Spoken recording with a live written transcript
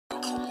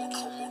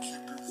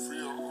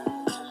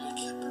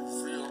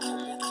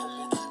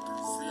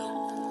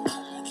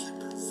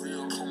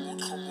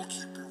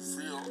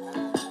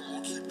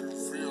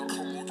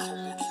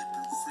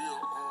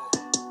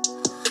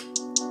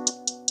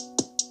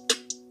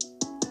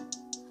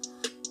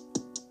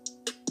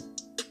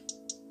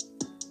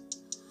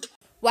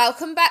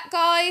Welcome back,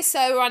 guys.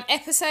 So we're on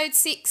episode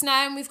 6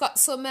 now, and we've got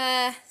some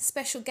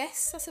special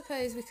guests, I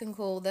suppose we can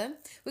call them.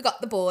 We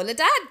got the Baller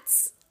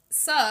Dads.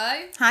 So,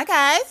 hi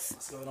guys.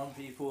 What's going on,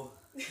 people?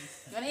 You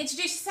want to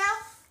introduce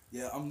yourself?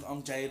 Yeah, I'm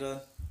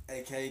Jaden,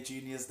 aka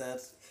Junior's dad.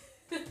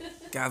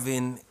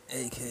 Gavin,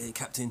 aka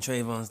Captain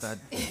Trayvon's dad.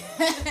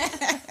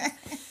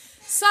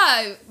 So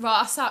right,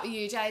 I'll start with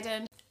you,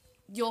 Jaden.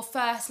 Your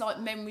first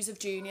memories of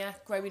Junior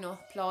growing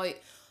up,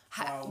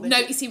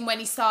 noticing when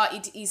he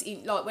started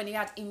when he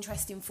had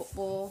interest in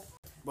football.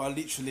 Well,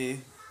 literally,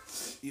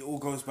 it all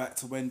goes back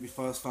to when we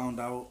first found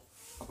out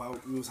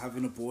about we was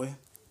having a boy,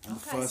 and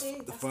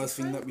the first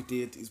thing that we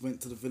did is went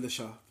to the Villa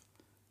shop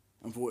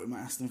and bought him an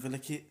Aston Villa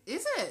kit.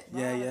 Is it?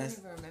 Yeah, I yeah. don't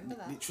even remember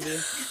that. Literally.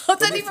 I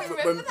don't even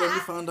remember that. When we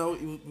found out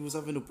he was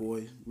having a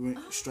boy, we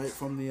went straight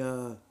from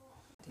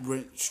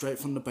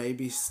the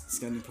baby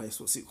scanning place.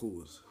 What's it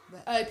called?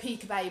 Oh,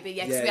 Peek Baby.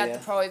 Yeah, because Yeah, we had yeah.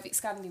 the private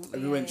scan, didn't we?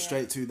 And we went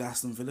straight to the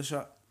Aston Villa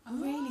shop. Oh,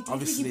 really? Did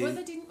Obviously, with your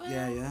brother, didn't we?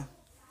 Yeah, yeah.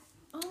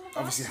 Oh, my gosh,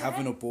 Obviously,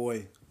 having a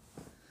boy.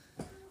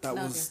 That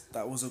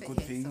was a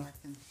good thing.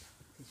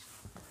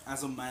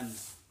 As a man,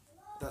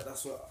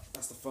 that's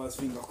the first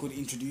thing I could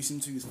introduce him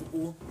to is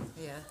football.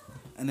 Yeah.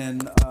 And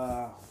then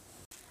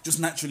just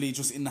naturally,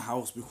 just in the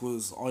house,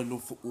 because I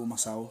love football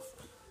myself.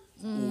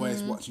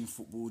 Always watching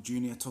football.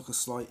 Junior took a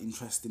slight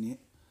interest in it,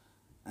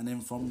 and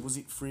then from, was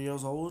it 3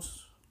 years old,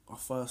 I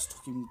first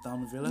took him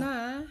down the Villa.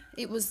 Nah,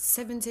 it was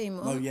 17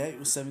 months. No, yeah, it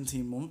was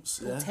 17 months.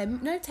 Yeah.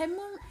 10 months.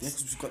 Yeah,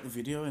 because we've got the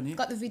video in it.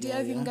 Got the video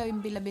of him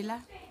going Billa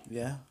Billa,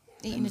 Yeah.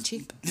 eating a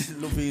chip.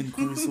 Loving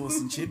curry sauce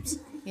and chips.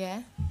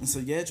 Yeah. And so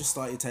yeah, just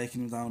started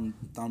taking him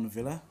down the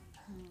Villa.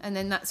 And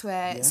then that's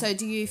where... Yeah. So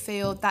do you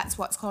feel that's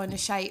what's kind of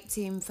shaped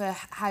him for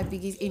how big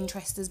his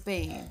interest has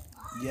been?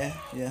 Yeah,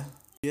 yeah.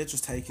 Yeah,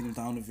 just taking him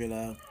down the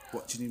Villa,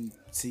 watching him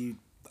see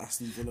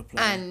Aston Villa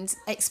play. And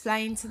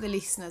explain to the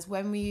listeners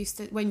when you used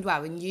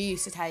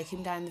to take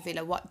him down the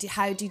Villa,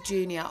 how did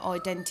Junior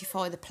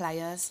identify the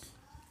players?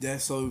 Yeah,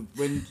 so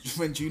when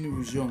Junior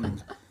was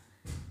young,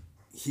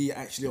 he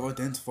actually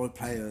identified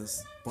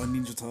players by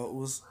Ninja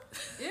Turtles.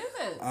 Is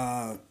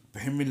it?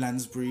 Henry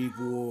Lansbury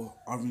wore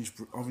orange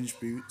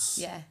boots.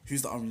 Yeah.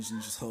 Who's the orange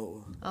Ninja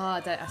Turtle? Oh,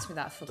 don't ask me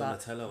that, I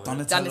forgot.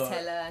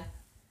 Donatello.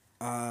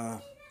 I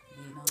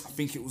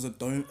think it was a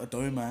Doma.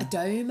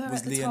 Doma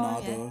was at the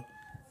Leonardo. time, yeah.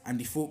 And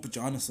he thought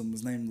Bajanason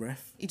was named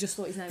Ref. He just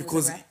thought his name was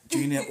Because a ref.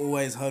 Junior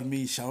always heard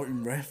me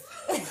shouting Ref.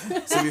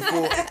 So we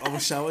thought I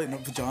was shouting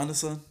at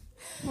Bajanason.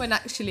 When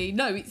actually,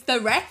 no, it's the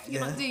ref.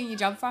 You're Yeah. not doing your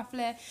job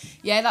properly.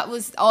 Yeah, I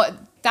was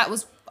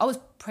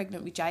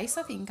pregnant with Jace,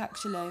 I think,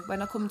 actually,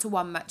 when I come to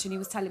one match and he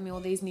was telling me all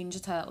these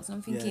Ninja Turtles, and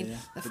I'm thinking, Yeah.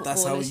 the But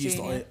that's how we footballers, used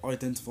Junior. to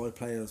identify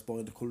players,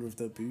 by the colour of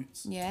their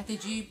boots. Yeah.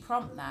 Did you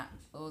prompt that,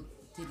 or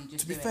did he just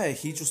To be do it? fair,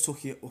 he just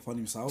took it up on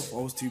himself. I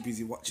was too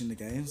busy watching the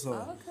game, so...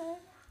 Oh, okay.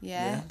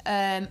 Yeah.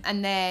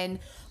 And then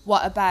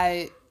what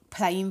about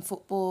playing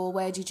football?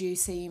 Where did you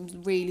see him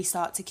really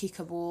start to kick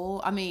a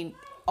ball? I mean,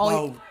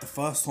 Well, the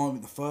first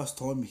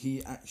time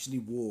he actually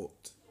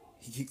walked,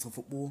 he kicked a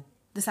football.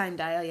 the same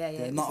day. Oh, yeah. Yeah,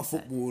 it not a was the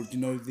same. football, you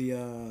know,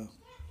 the...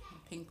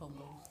 Ping pong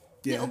ball.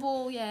 yeah, Little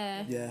ball,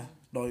 yeah. yeah,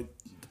 like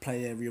the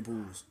play area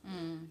balls.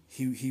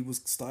 He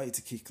was started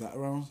to kick that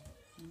around.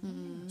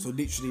 So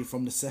literally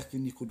from the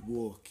second he could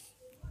walk...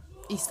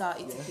 He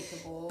started to kick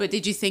a ball. But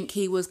did you think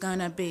he was going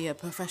to be a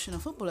professional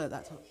footballer at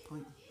that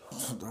point?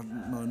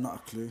 No, not a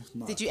clue.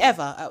 Did you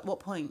ever? At what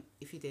point,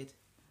 if you did?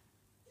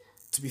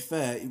 To be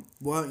fair, it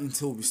weren't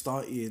until we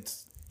started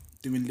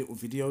doing little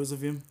videos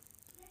of him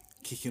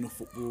kicking a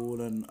football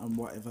and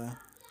whatever.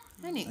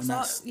 And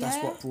That's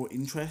what brought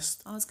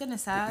interest. I was going to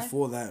But say.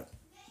 before that,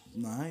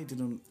 no, he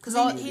didn't.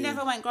 Because he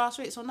never went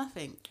grassroots or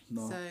nothing.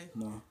 No, So,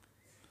 no,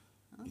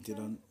 he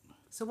didn't.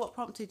 so what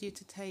prompted you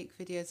to take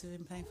videos of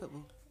him playing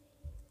football?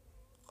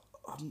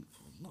 I'm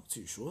not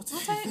too sure.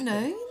 I don't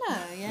know,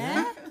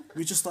 yeah.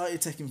 We just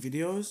started taking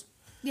videos.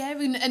 Yeah,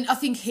 and I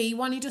think he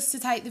wanted us to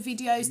take the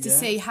videos to Yeah.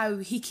 see how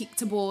he kicked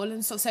a ball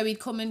and stuff. So he'd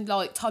come and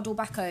toddle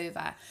back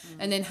over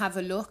and then have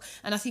a look.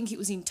 And I think it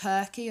was in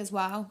Turkey as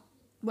well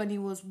when he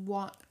was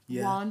one.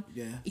 Yeah.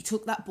 He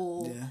took that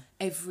ball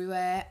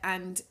everywhere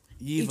and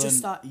He just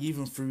started he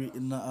even threw it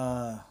in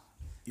the.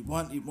 It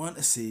weren't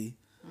a sea.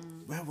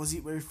 Where was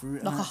it? Where he threw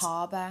it? like a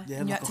harbour. Yeah,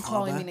 and you like had to a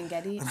climb harbour. in and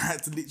get it. And I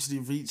had to literally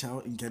reach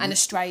out and get And it. a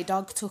stray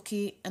dog took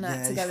it, and I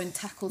had to Yeah. go and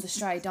tackle the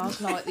stray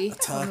dog like this.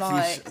 a I'm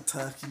like,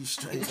 turkey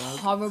straight it was dog.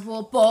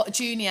 horrible. But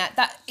Junior,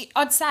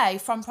 I'd say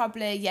from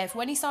probably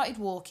when he started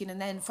walking, and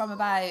then from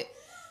about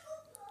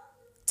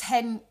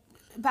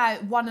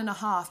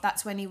 1.5,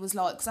 that's when he was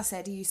like, because I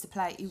said he used to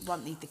play, he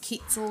wanted the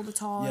kits all the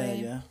time.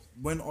 Yeah.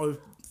 When I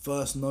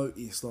first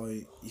noticed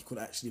he could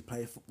actually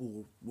play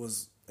football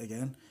was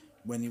again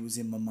when he was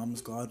in my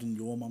mum's garden,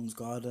 your mum's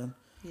garden,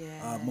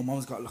 Yeah. My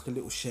mum's got like a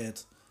little shed,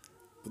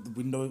 but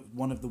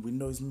one of the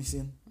windows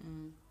missing.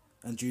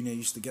 And Junior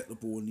used to get the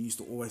ball and he used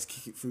to always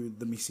kick it through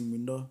the missing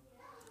window.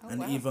 Oh, and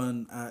wow.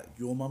 even at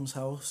your mum's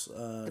house,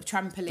 The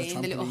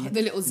trampoline,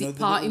 the little you zip know,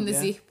 part in the yeah,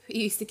 zip.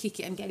 He used to kick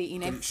it and get it in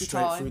get every it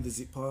straight time. through the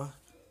zip part.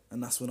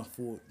 And that's when I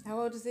thought,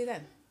 How old is he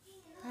then?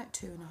 About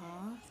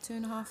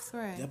 2.5, 3.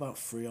 yeah, about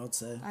 3, I'd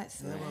say. About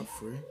 3. Yeah, about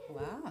 3.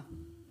 Wow,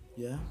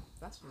 Yeah.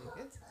 that's really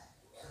good.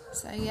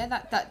 So yeah,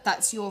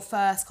 that's your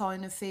first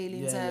kind of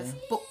feelings Yeah, of. yeah.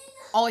 But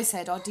I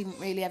said I didn't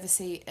really ever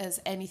see it as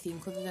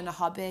anything other than a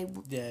hobby.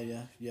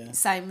 Yeah.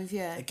 Same with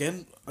you,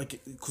 Again,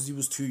 because he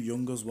was too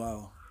young as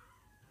well.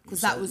 because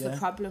So, that was yeah, the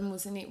problem,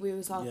 wasn't it? We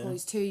was like, Yeah. oh,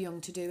 he's too young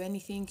to do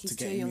anything. He's to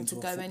get too him young into to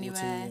a go football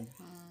anywhere. team.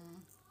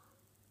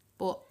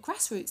 But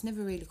grassroots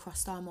never really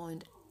crossed our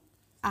mind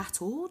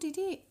at all, did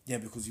it? Yeah,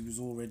 because he was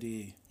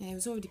already Yeah, it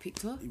was already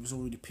picked up.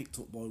 picked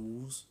up by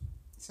Wolves.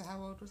 So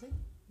how old was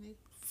he?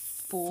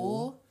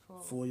 4.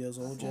 4 years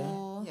old, yeah.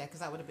 4. Yeah, because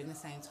that would have been the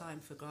same time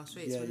for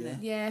grassroots, Yeah, wouldn't it?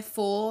 Yeah,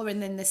 4,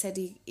 and then they said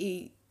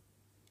he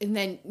and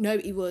then no,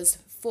 he was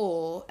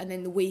 4, and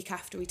then the week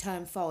after he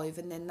turned 5,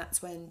 and then that's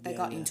when they Yeah,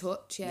 got yeah. in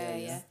touch. Yeah.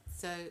 Yeah.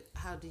 So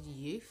how did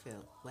you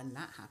feel when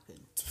that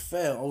happened? To be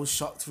fair, I was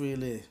shocked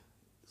really.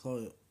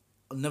 So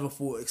I never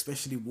thought,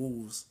 especially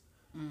Wolves.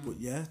 But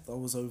yeah, I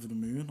was over the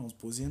moon. I was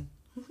buzzing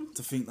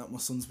to think that my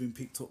son's been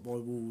picked up by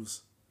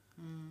Wolves.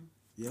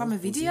 Yeah, From I a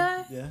was buzzing.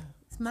 video? Yeah.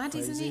 It's mad,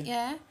 isn't Crazy. it?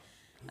 Yeah.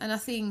 And I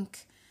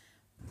think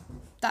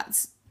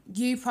that's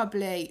you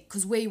probably,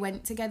 because we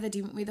went together,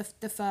 didn't we,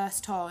 the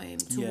first time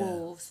to Yeah.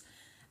 Wolves.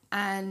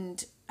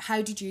 And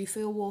how did you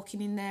feel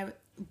walking in there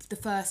the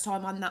first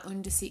time on that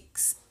under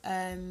 6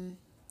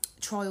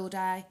 trial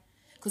day?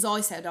 Because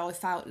I said I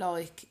felt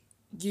like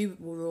you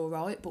were all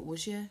right, but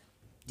was you?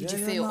 Did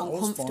you feel no, I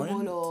was uncomfortable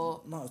fine.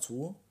 or? Not at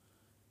all.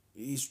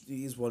 It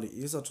is what it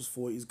is. I just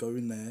thought he's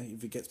going there.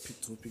 If he gets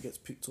picked up, he gets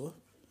picked up.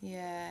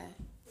 Yeah.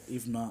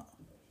 If not,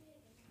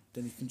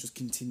 then he can just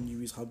continue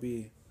his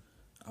hobby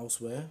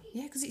elsewhere.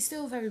 Yeah, because it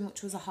still very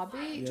much was a hobby.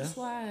 It Yeah. just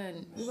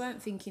we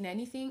weren't thinking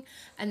anything.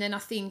 And then I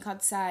think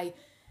I'd say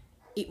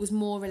it was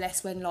more or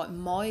less when like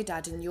my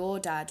dad and your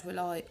dad were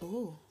like,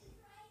 oh,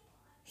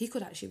 he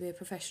could actually be a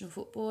professional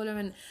footballer.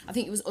 And I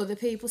think it was other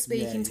people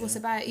speaking to us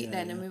about it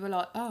then, and we were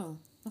like, oh,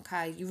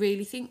 okay, you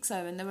really think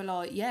so? And they were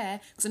like, yeah,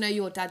 because I know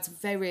your dad's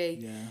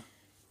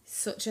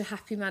such a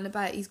happy man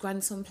about his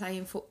grandson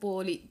playing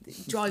football.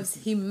 It drives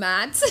him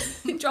mad.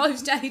 It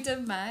drives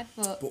Jaden mad.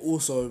 But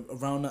also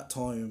around that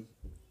time,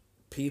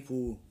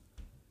 people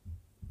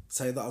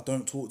say that I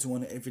don't talk to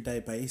on an everyday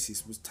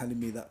basis was telling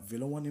me that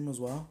Villa want him as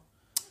well.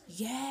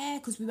 yeah,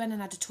 because we went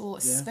and had a tour,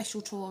 a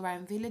special tour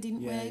around Villa,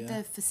 didn't Yeah, we? yeah.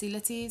 The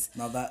facilities.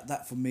 Now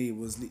that for me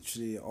was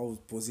literally, I was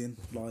buzzing.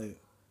 Like,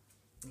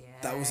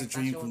 that was a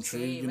dream come true,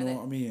 you know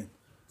what I mean?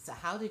 So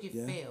how did you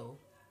Yeah. feel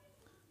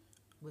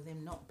with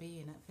him not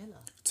being at Villa?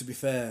 To be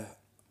fair,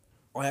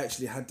 I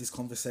actually had this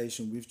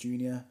conversation with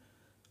Junior.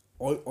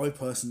 I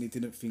personally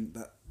didn't think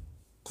that,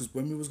 because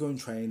when we was going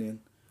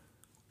training,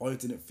 I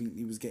didn't think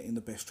he was getting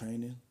the best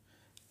training.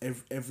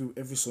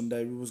 Every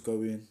Sunday we was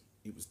going,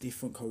 it was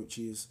different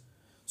coaches,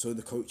 so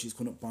the coaches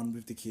couldn't bond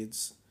with the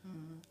kids.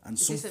 And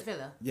Is this at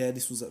Villa? Yeah,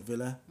 this was at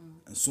Villa,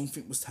 and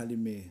something was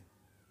telling me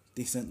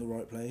this ain't the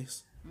right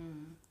place.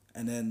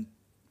 And then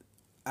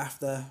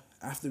after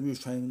we was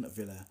training at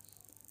Villa,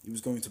 he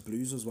was going to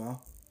Blues as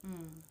well.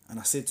 And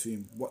I said to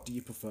him, what do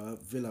you prefer,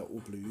 Villa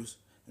or Blues?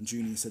 And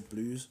Junior said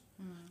Blues.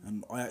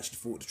 And I actually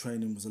thought the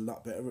training was a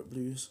lot better at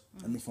Blues.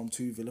 And if I'm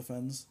 2 Villa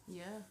fans.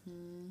 Yeah.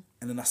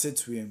 And then I said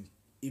to him,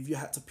 if you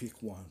had to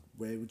pick one,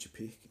 where would you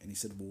pick? And he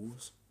said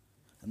Wolves.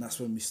 And that's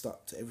when we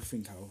stopped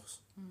everything else.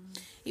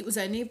 It was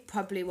only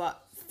probably, 4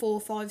 or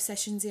 5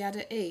 sessions he had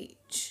at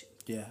each.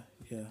 Yeah.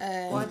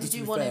 Why And did to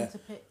you be want fair, him to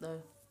pick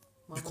though?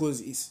 Because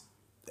it's,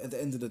 at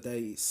the end of the day,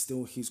 it's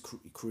still his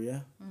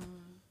career.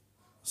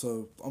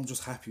 So I'm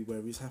just happy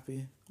where he's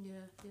happy. Yeah.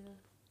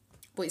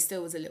 But it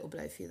still was a little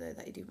blow for you, though,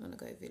 that he didn't want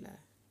to go Villa.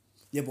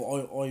 Yeah, but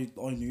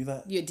I knew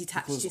that. You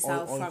detached because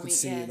yourself I from could it,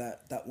 see yeah.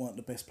 that weren't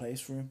the best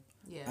place for him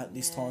at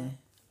this Yeah. time.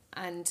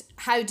 And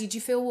how did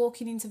you feel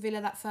walking into Villa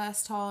that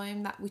first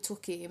time that we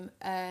took him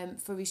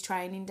for his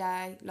training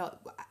day? Like,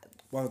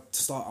 Well,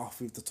 to start off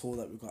with the tour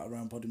that we got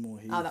around Bodymore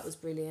Heath. oh, that was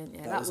brilliant.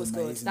 Yeah, That that was was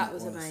good. amazing, That that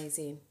was was.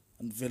 amazing.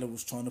 And Villa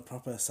was trying to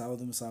proper sell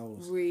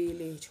themselves.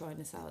 Really trying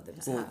to sell them.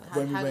 But How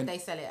when we did went, they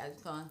sell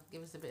it? Go on,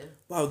 give us a bit of...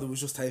 well, they was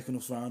just taking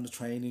us around the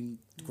training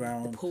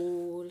ground. The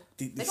pool.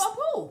 They got a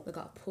pool? They've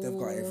got a pool. They've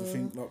got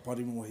everything like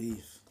Bodymore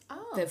Heath.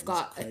 Oh. They've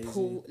got a crazy.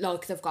 pool,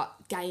 like they've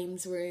got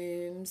games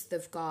rooms,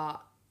 they've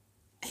got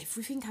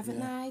everything, haven't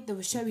they? They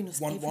were showing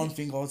us One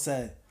everything. thing I'd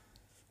say,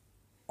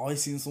 I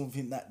seen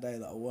something that day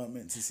that I weren't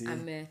meant to see.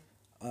 And me.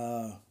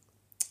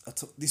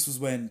 This was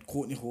when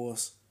Courtney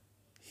Horse,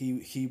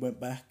 he went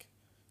back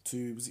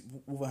to, was it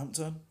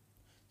Wolverhampton?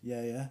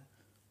 Yeah.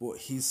 But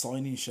his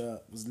signing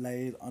shirt was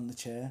laid on the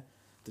chair.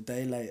 The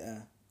day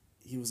later,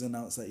 he was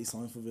announced that he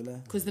signed for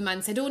Villa. Because the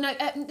man said, "Oh no,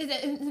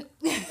 And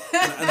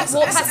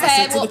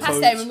walk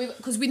past there,"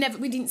 because we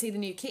didn't see the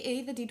new kit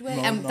either, did we?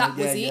 No, and no, that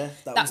was yeah, it.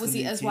 that That was was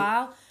the it new as kit.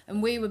 well.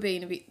 and we were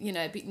being a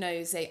bit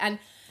nosy. And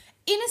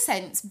in a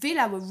sense,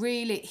 Villa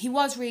he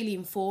was really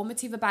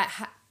informative about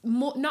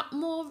not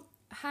more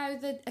how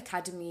the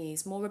academy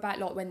is, more about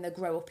like when they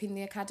grow up in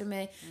the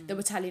academy. They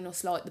were telling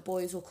us like the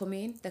boys will come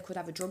in, they could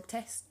have a drug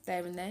test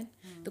there and then.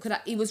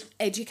 He was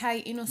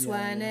educating us,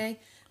 weren't he?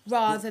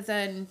 Rather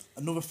than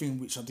another thing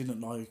which I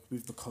didn't like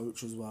with the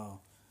coach as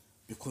well,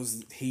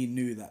 because he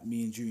knew that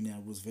me and Junior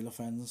was Villa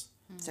fans.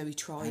 So he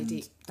tried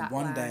it that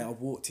one way. day I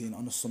walked in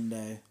on a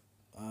Sunday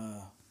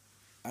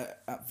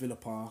at Villa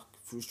Park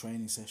for his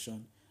training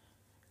session,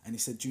 and he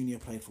said Junior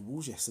played for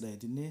Wolves yesterday,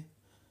 didn't he?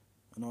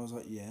 And I was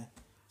like, yeah.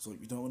 So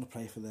you don't want to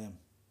play for them.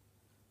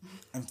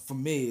 And for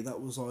me,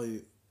 that was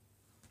like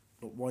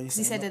why are you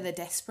saying that? He said they're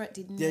desperate,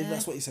 didn't he? Yeah,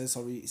 that's what he said,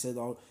 sorry. He said,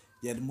 oh,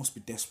 yeah, they must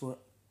be desperate.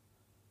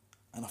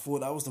 And I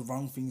thought that was the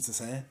wrong thing to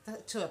say.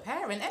 To a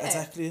parent, isn't it?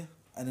 Exactly.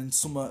 And then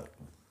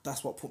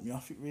that's what put me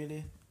off it,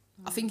 really.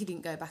 I think he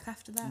didn't go back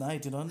after that. No, he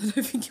didn't. I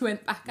don't think he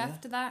went back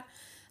after that.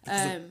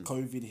 Because of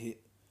COVID hit.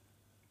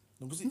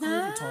 No, was it COVID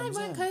No, times it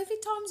weren't then?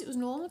 COVID times, it was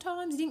normal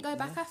times. He didn't go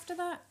back after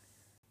that.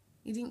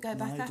 He didn't go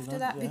back he after didn't,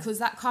 that yeah. because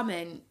that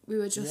comment, we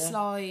were just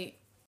like,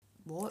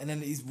 what? And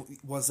then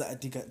was that a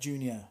dig at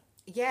Junior?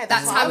 Yeah,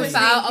 That's what how I it was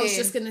felt. I was thinking.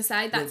 just going to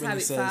say, that's When how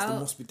he it says they felt.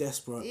 must be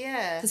desperate.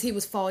 Yeah. Because he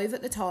was 5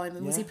 at the time,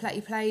 and Yeah.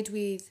 he played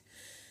with...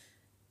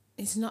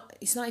 It's not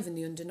even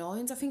the under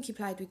 9s. I think he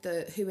played with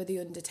who are the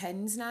under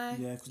 10s now.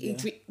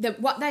 Yeah,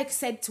 What they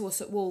said to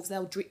us at Wolves,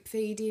 they'll drip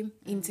feed him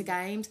into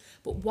games.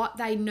 But what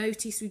they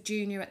noticed with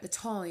Junior at the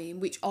time,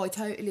 which I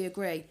totally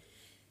agree,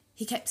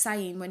 he kept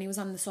saying when he was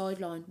on the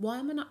sideline, "Why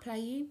am I not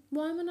playing?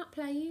 Why am I not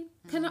playing?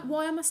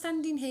 Why am I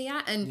standing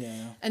here?"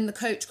 And the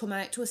coach come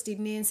out to us,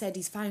 didn't he, and said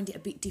he's found it a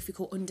bit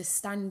difficult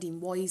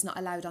understanding why he's not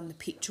allowed on the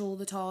pitch all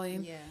the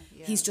time.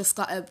 Yeah. He's just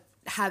got to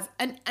have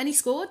and he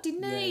scored,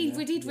 didn't he? Yeah,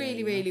 We did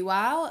really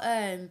well.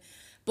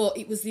 But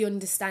it was the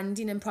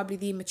understanding and probably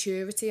the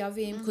immaturity of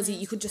him, because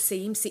you could just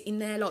see him sitting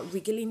there like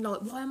wriggling,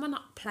 like, why am I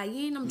not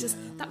playing?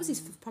 That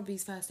was probably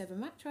his first ever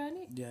match,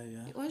 wasn't it?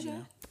 Yeah. It was,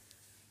 yeah.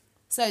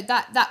 So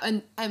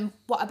that and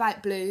what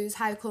about Blues?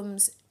 How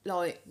comes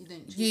like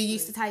you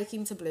used to take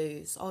him to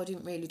Blues? I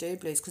didn't really do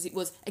Blues because it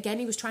was, again,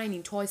 he was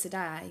training twice a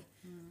day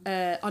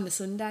on a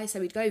Sunday, so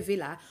we'd go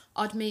Villa.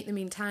 I'd meet them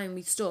in town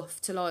with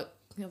stuff to like.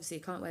 Obviously,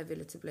 you can't wear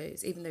Villa to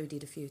Blues, even though we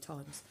did a few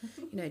times,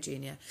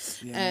 Junior.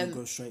 Yeah, you'd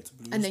go straight to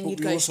Blues. And then But you'd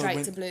we go also straight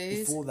went- to Blues.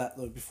 Before that,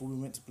 though, before we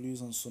went to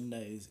Blues on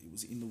Sundays, it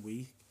was in the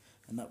week,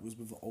 and that was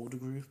with the older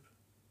group.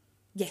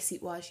 Yes,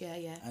 it was,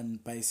 yeah.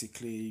 And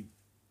basically,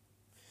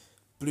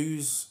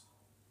 Blues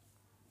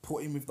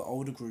put him with the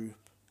older group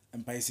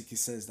and basically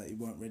says that he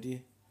weren't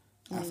ready.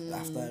 After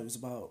it was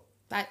about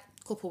a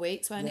couple of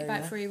weeks, wasn't it?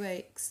 About 3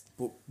 weeks.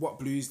 But what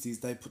Blues did is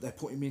they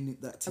put him in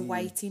that team. A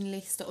waiting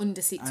list, an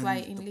under 6 and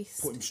waiting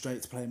list. Put him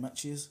straight to play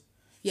matches.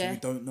 Yeah. So we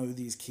don't know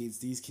these kids.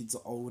 These kids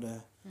are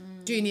older.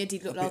 Junior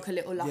did look like a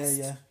little lost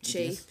he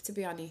sheep, did. to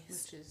be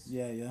honest. Which is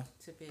Yeah.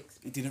 to be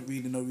expected. He didn't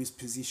really know his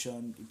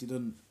position. He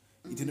didn't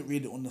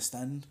really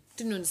understand.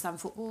 Didn't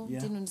understand football. Yeah.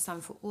 Didn't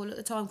understand football at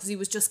the time because he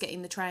was just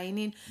getting the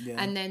training. Yeah.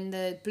 And then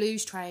the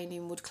Blues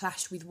training would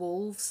clash with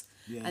Wolves.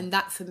 Yeah. And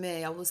that for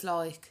me, I was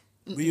like...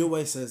 We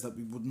always says that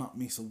we would not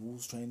miss a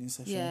Wolves training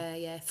session.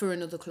 Yeah, for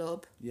another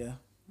club. Yeah.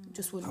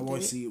 Just wouldn't How do I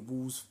it. see it,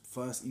 Wolves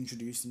first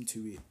introduced him to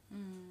it.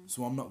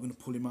 So I'm not going to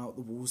pull him out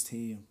the Wolves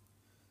team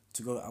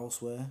to go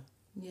elsewhere.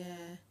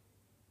 Yeah.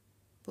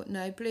 But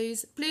no,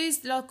 Blues,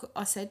 like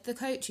I said, the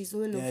coaches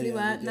were lovely, yeah,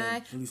 weren't yeah.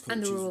 they? Blues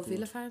And they were coaches all were good.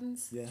 Villa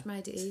fans, Yeah. which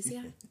made it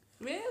easier.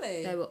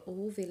 Really? They were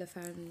all Villa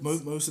fans.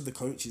 Most of the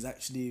coaches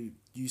actually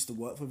used to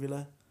work for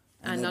Villa.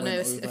 And they I know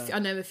went over- I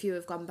know a few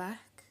have gone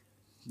back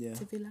Yeah.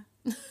 to Villa.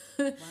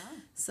 Wow.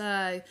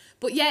 So,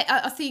 but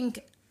yeah, I think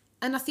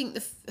not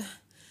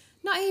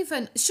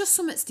even, it's just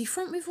something that's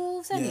different with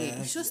Wolves, isn't it?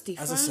 It's just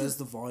different. As it says,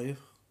 the vibe.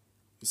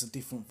 It's a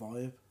different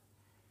vibe.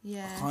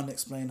 Yeah. I can't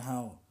explain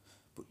how.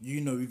 But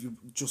if you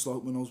just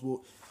like when I was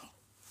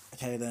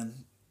okay then,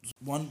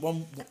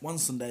 one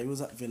Sunday I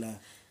was at Villa.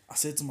 I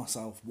said to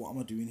myself, what am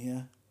I doing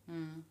here?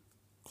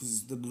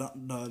 Because they're not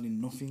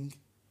learning nothing.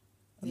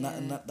 And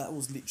that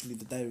was literally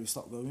the day we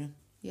stopped going.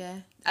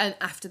 Yeah. And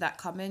after that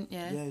comment,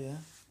 yeah.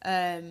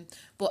 Yeah.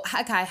 But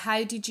okay,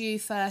 how did you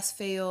first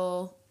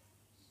feel?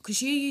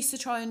 Because you used to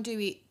try and do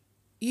it.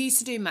 You used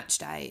to do match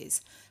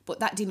days, but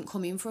that didn't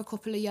come in for a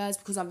couple of years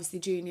because obviously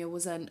Junior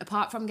wasn't.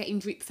 Apart from getting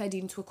drip fed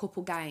into a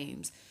couple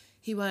games,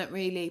 he weren't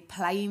really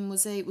playing,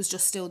 was he? It was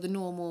just still the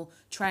normal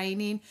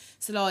training.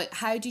 So like,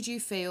 how did you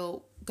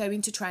feel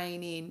going to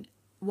training?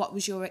 What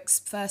was your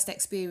first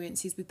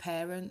experiences with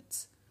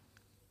parents?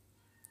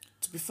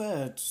 To be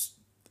fair, just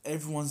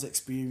everyone's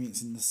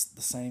experiencing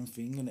the same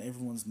thing and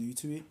everyone's new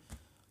to it.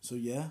 So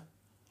yeah.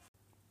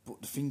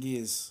 But the thing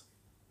is,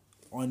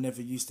 I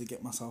never used to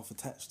get myself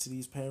attached to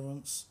these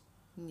parents.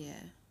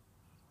 Yeah.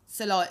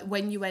 So like,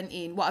 when you went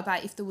in, what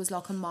about if there was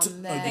like a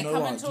mum there? you They know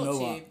come what, and you talk know to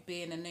what? you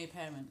being a new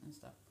parent and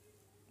stuff.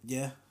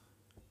 Yeah.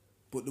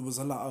 But there was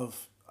a lot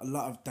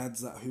of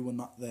dads who are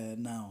not there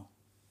now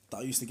that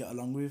I used to get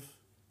along with.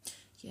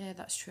 Yeah,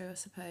 that's true, I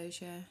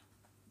suppose, yeah.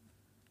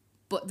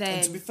 But then...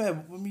 And to be fair,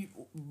 when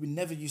we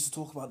never used to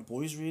talk about the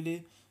boys,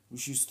 really. We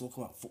used to talk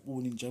about football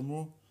in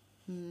general.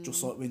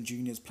 Just like when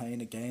juniors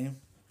playing a game,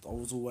 I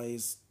was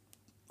always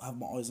have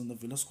my eyes on the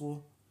Villa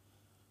score.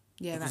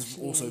 Yeah, because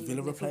actually. also yeah,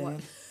 Villa were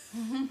playing.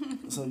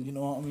 So you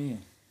know what I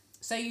mean?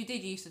 So you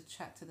did used to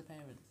chat to the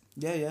parents?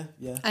 Yeah.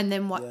 And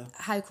then what? Yeah.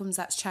 How comes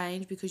that's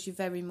changed? Because you're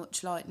very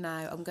much like,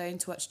 now I'm going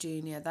to watch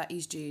junior. That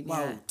is junior.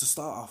 Well, to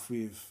start off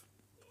with,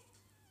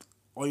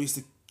 I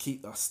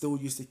still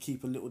used to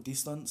keep a little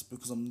distance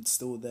because I'm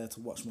still there to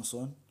watch my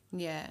son.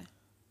 Yeah.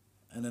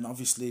 And then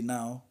obviously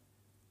now,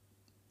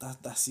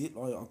 that's it.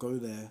 Like, I go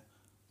there,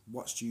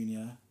 watch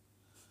junior.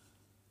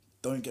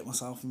 Don't get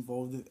myself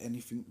involved with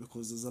anything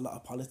because there's a lot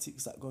of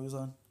politics that goes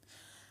on.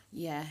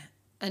 Yeah.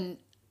 And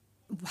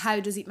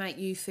how does it make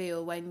you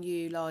feel when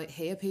you like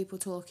hear people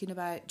talking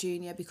about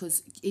junior?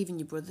 Because even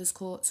your brother's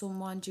caught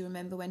someone. Do you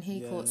remember when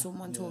he caught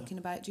someone talking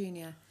about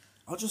junior?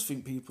 I just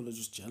think people are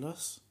just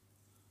jealous.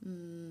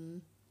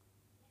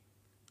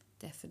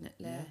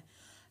 Definitely.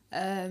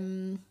 Yeah.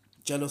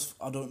 Jealous,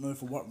 I don't know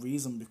for what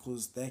reason,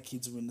 because their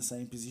kids are in the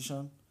same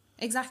position.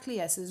 Exactly,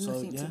 yes. There's So,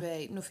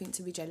 nothing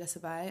to be jealous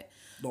about.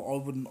 Like,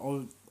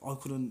 I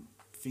couldn't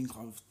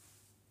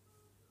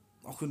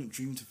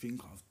dream to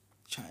think of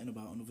chatting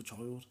about another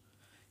child,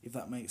 if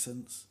that makes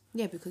sense.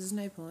 Yeah, because there's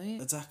no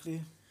point.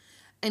 Exactly.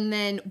 And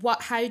then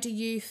how do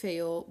you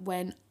feel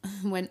when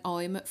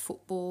I'm at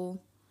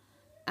football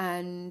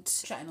and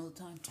Chatting all the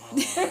time.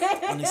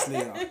 Honestly,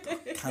 I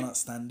cannot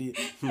stand it.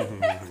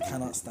 I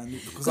cannot stand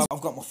it because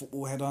I've got my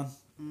football head on.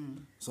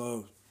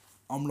 So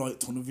I'm like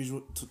tunnel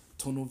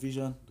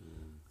vision.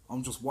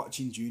 I'm just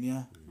watching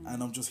junior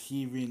and I'm just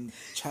hearing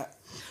chat.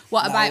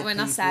 What about loud when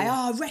people. I say,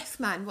 "Oh, ref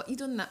man, what you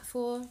done that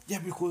for?" Yeah,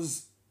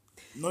 because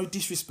no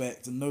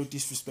disrespect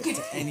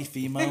to any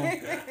female,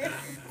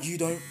 you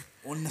don't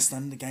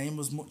understand the game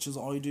as much as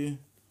I do.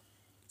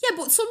 Yeah,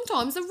 but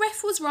sometimes the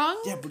ref was wrong.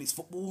 Yeah, but it's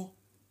football.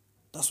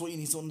 That's what you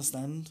need to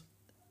understand.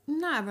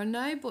 No, I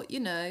know, but you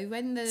know,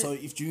 when the... So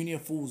if Junior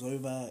falls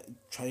over,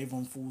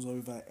 Trayvon falls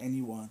over,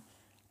 anyone,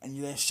 and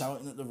you're there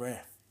shouting at the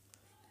ref,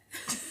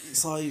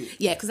 it's like...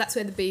 Yeah, because that's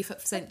where the beef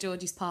at St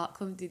George's Park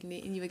come, didn't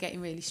it? And you were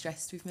getting really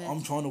stressed with me.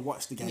 I'm trying to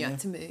watch the game. You had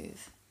to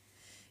move.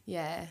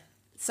 Yeah.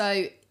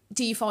 So,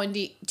 do you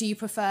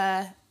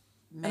prefer...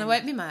 Men, and I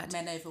won't be mad.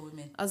 Men over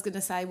women. I was going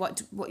to say, what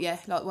do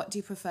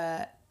you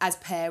prefer as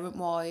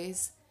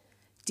parent-wise?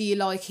 Do you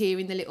like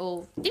hearing the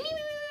little...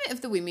 of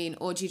the women,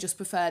 or do you just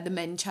prefer the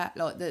men chat,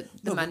 like the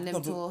man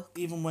them talk?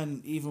 Even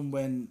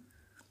when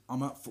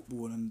I'm at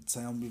football and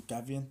say I'm with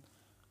Gavin,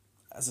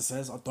 as I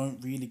says, I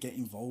don't really get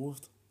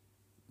involved.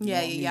 You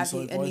have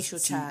the initial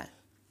chat.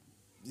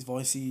 If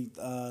I see,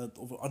 I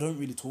don't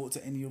really talk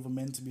to any other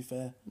men, to be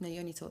fair. No,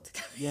 you only talk to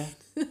Gavin. Yeah.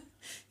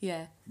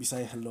 Yeah. We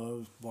say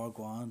hello,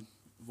 wagwan,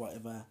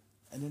 whatever,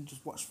 and then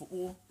just watch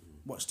football,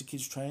 watch the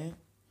kids train.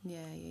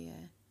 Yeah.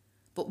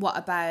 But what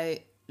about,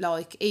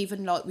 like,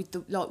 even like with the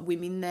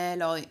women there,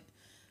 like,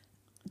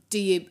 do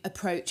you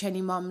approach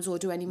any mums, or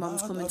do any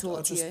mums come and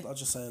talk to you? I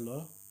just say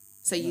hello.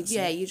 So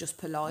you're just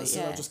polite.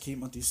 I just keep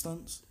my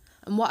distance.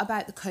 And what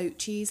about the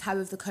coaches? How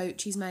have the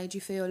coaches made you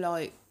feel?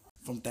 Like,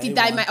 From day did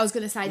one, they I was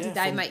gonna say, did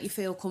they make you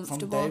feel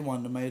comfortable? From day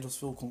one, they made us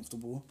feel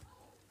comfortable,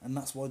 and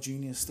that's why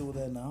Junior's still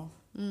there now.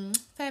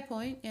 Fair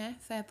point. Yeah,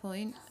 fair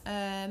point.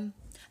 And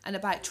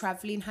about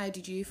travelling, how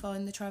did you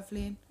find the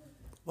travelling?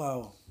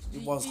 Well,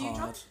 it was hard.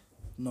 drive?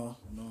 No.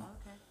 Oh,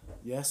 okay.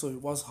 Yeah, so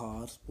it was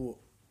hard, but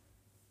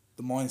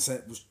the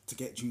mindset was to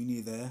get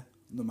Junior there,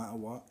 no matter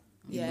what.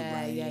 In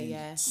the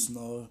rain,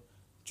 snow.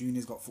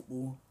 Junior's got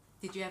football.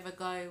 Did you ever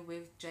go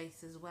with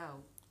Jace as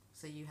well?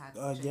 So you had...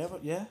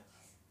 Yeah.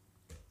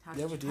 How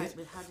Yeah, we did. How did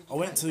you I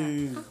went cope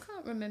with I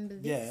can't remember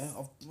this. Yeah,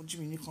 what do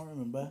you mean you can't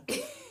remember?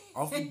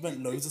 I've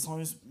went loads of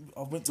times.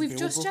 I went to With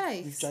just Billbrook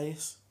Jace? with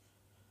Jace.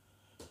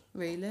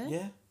 Really?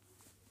 Yeah.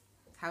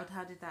 How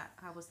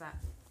was that?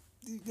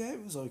 Yeah,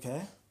 it was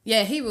okay.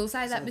 Yeah, he will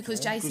say that because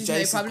okay. Jace is 'Cause Jace no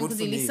is problem good because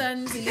for he me.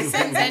 listens. He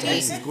listens.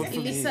 Jace is good He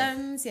for me.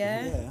 listens.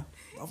 Yeah. Yeah.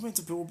 I've went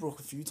to Billbrook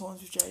a few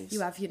times with Jace.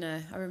 You have, you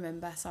know. I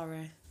remember.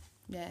 Sorry.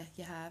 Yeah,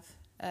 you have.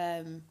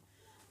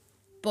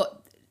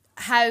 But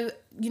how,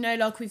 you know,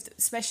 like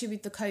especially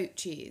with the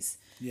coaches.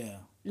 Yeah.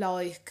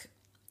 Like,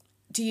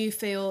 do you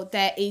feel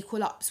they're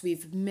equal ups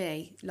with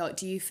me? Like,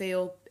 do you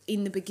feel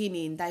in the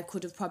beginning they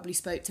could have probably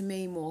spoke to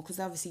me more? Because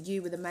obviously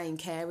you were the main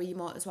carer, you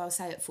might as well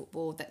say, at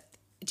football. That,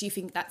 do you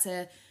think that's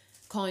a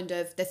kind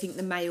of, they think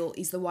the male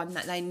is the one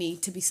that they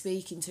need to be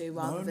speaking to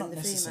rather than the female? No, not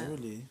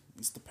necessarily.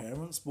 It's the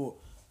parents, but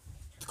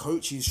the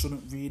coaches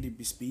shouldn't really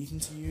be speaking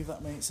to you, if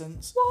that makes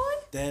sense. Why?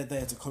 They're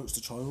there to coach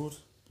the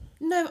child.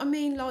 No, I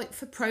mean, like,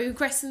 for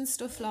progress and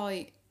stuff,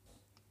 like,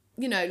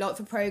 you know, like,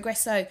 for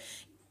progress, so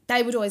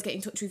they would always get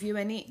in touch with you,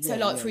 innit? So,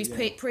 like, for his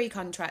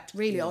pre-contract,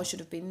 really, I should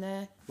have been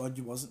there. But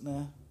you wasn't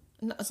there.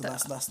 No, So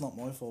that's not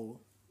my fault.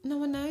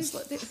 No, I know,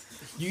 but...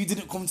 You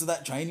didn't come to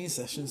that training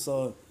session,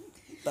 so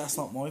that's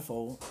not my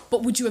fault.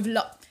 But would you have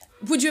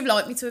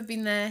liked me to have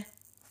been there?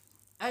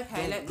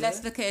 Okay,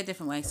 let's look at it a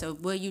different way. So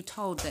were you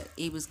told that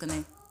he was going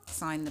to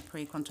sign the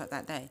pre-contract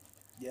that day?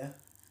 Yeah.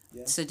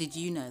 So did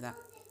you know that?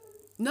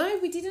 No,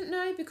 we didn't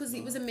know because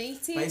it was a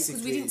meeting. Because we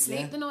Basically, didn't sleep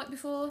yeah. the night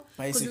before.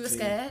 Because we were Basically,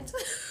 scared.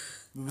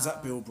 We was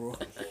at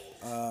Bilbrook.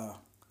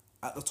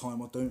 At the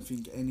time, I don't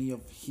think any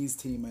of his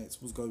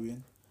teammates was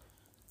going.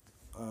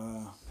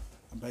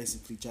 And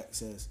basically, Jack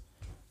says,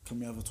 "Can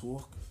we have a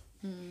talk?"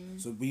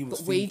 So we was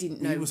But we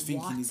didn't know we was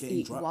thinking what he's getting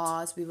it dropped.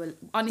 was. We were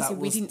honestly,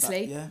 we didn't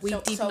sleep. Yeah. We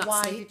did so not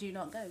why sleep did you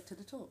not go to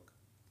the talk?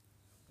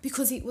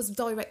 because it was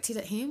directed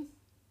at him.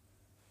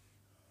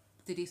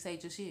 Did he say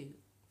just you?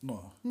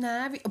 No.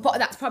 Nah, but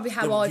that's probably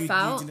how No, I you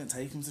felt. didn't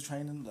take him to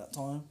training at that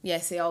time. Yeah,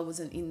 see, I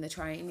wasn't in the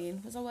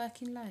training. Was I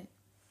working late?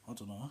 I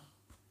don't know.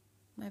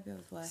 Maybe I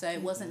was working. So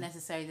it wasn't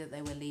necessarily that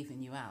they were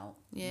leaving you out.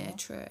 Yeah,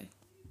 true.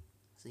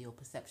 So your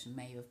perception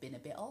may have been a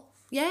bit off.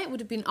 Yeah, it would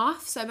have been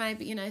off. So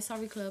maybe,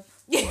 sorry, club.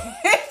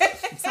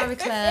 Sorry,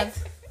 club.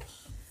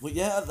 But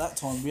yeah, at that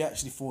time, we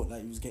actually thought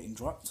that he was getting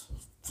dropped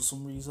for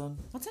some reason.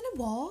 I don't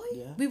know why.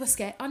 Yeah. We were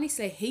scared.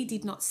 Honestly, he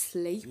did not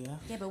sleep. Yeah.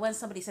 Yeah, but when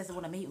somebody says they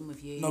want a meeting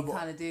with you, No, you but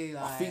kind of do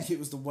like. I think it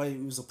was the way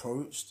it was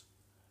approached.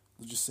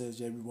 It just says,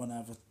 "Yeah, we want to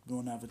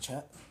have a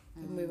chat."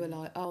 And we were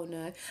like, oh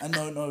no. And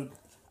no,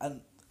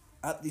 and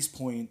at this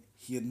point,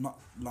 he had not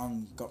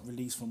long got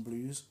released from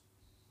Blues.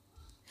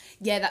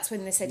 Yeah, that's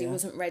when they said he Yeah.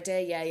 wasn't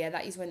ready. Yeah,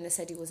 that is when they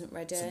said he wasn't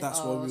ready. So that's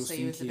why we was so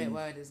thinking. you was a bit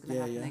worried it was going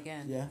to happen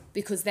again. Yeah.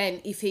 Because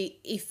then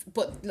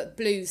but look,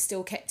 Blues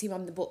still kept him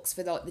on the books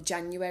for like the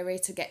January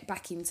to get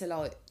back into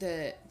like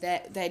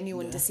their new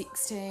under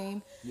 6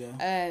 team.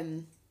 Yeah.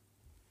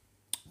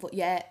 But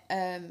yeah,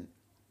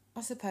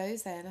 I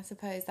suppose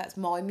that's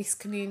my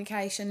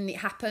miscommunication. It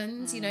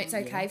happens, it's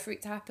okay for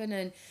it to happen,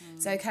 and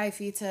it's okay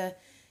for you to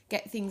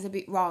get things a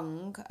bit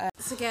wrong.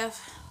 So Gav,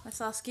 let's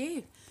ask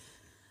you.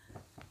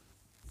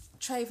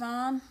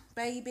 Trayvon,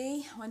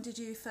 baby, when did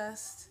you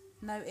first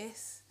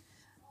notice?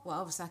 Well,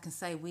 obviously I can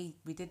say we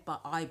did,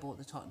 but I bought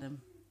the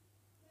Tottenham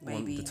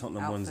baby The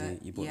Tottenham outfit.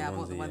 onesie. You bought I the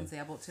bought the onesie,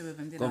 onesie. I bought 2 of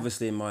them, didn't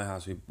Obviously, in my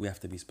house, we have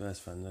to be Spurs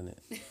fans, isn't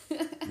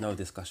it? No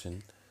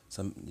discussion.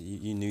 So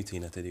you knew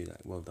Tina to do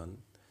that. Well done.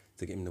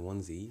 To get him the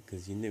onesie,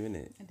 because you knew,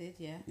 innit? I did,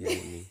 yeah. Yeah,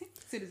 you knew.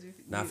 As soon as we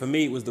Now, for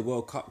me, it was the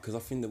World Cup, because I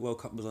think the World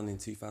Cup was on in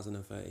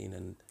 2013,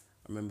 and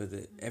I remember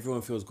that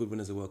everyone feels good when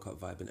there's a World Cup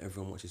vibe and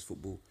everyone watches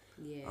football.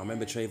 Yeah. I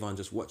remember Trayvon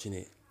just watching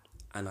it,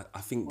 and I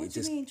think What it do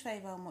just... you mean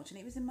Trayvon watching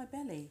it? It was in my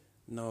belly.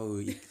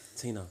 No,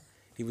 Tina,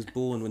 he was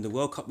born when the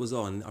World Cup was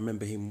on. I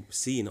remember him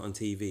seeing it on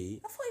TV.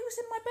 I thought it was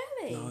in my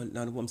belly.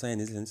 No, what I'm saying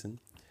is, listen,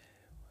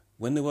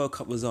 when the World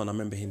Cup was on, I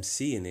remember him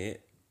seeing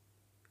it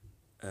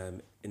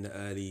in the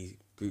early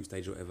group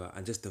stage or whatever,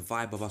 and just the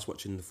vibe of us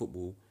watching the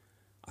football,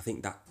 I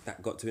think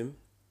that got to him.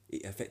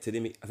 It affected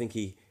him. I think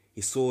he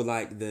saw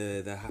like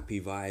the happy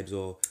vibes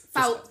or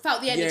Felt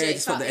the energy. Yeah,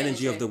 just felt the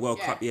energy of the World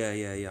Yeah. Cup. Yeah.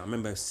 I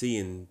remember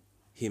seeing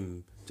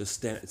him just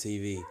staring at the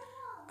TV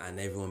and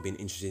everyone being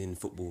interested in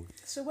football.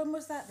 So when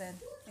was that then?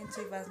 In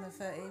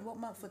 2013? What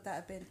month would that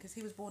have been? Because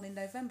he was born in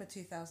November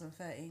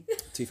 2013.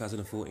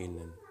 2014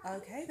 then.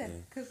 Okay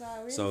then, because I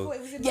really So- thought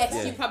it was in Yes, my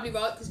belly. you're probably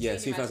right. Cause Yeah,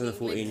 Junior had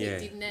 2014, England,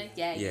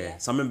 yeah. didn't he? Yeah.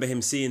 So I remember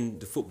him seeing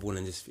the football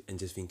and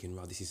just thinking,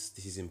 wow, this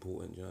is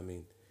important. Do you know what I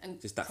mean? And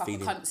just that proper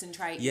feeling.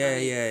 concentrating. Yeah, on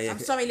it. yeah. I'm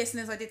sorry,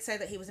 listeners. I did say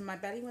that he was in my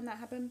belly when that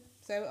happened.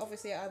 So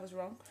obviously I was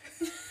wrong.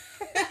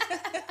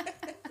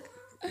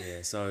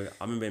 Yeah, so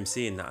I remember him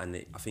seeing that, and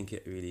I think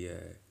it really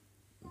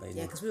made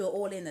Yeah, me. because we were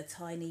all in a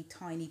tiny,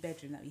 tiny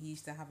bedroom that we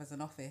used to have as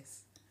an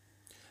office.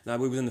 No,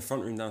 we was in the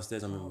front room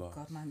downstairs. I remember. Oh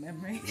God, my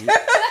memory. We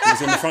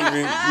was in the front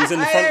room. We was in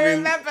the front I room.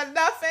 remember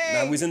nothing.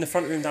 No, we was in the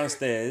front room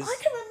downstairs. I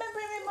can remember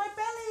him in my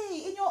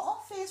belly, in your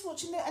office,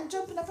 watching it and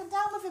jumping up and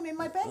down with him in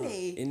my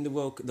belly. In the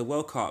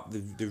World Cup,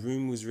 the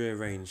room was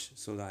rearranged,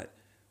 so like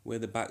where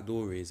the back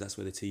door is, that's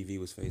where the TV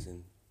was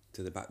facing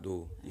to the back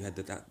door. You had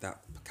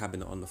that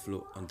cabinet on the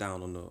floor, on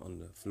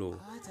the floor,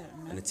 I don't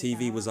remember. and the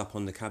TV that. was up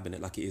on the cabinet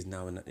like it is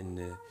now in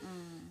the,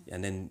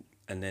 and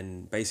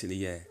then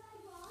basically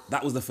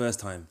that was the first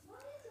time.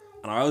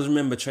 And I always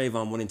remember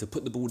Trayvon wanting to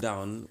put the ball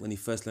down when he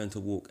first learned to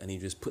walk, and he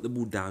just put the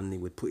ball down and he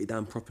would put it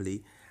down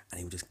properly and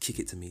he would just kick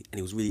it to me, and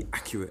he was really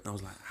accurate. And I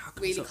was like, how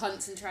come Really he's so...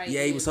 concentrating.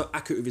 Yeah, he was so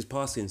accurate with his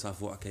passing, so I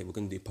thought, okay, we're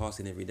going to do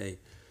passing every day.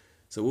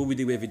 So all we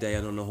do every day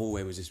and on the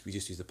hallway was we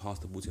just used to pass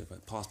the ball to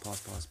everyone. Pass.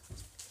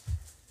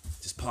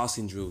 Just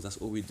passing drills, that's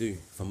all we do.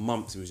 For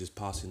months, it was just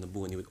passing the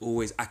ball, and he would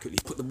always accurately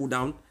put the ball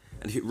down,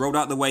 and if it rolled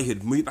out the way,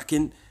 he'd move it back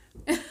in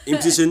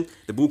position.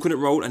 The ball couldn't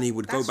roll, and he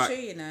would That's go back. true,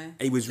 you know.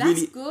 He was That's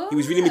he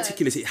was really good.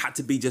 meticulous. It had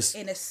to be just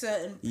In a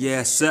certain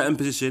certain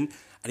position,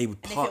 and he would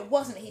And if pass. it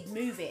wasn't, he'd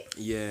move it.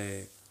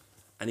 Yeah,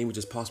 and he would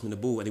just pass me the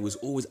ball, and he was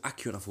always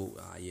accurate. I thought,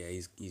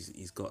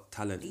 he's got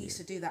talent. He used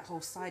to do that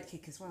whole side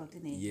kick as well,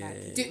 didn't he? Yeah. Like,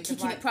 with Kicking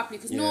the right- it properly,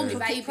 because Yeah. normally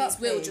Kick it babies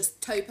properly. will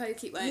just toe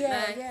poke it, won't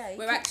Yeah, they? yeah, he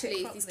Where kicks actually,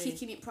 it if he's properly.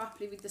 kicking it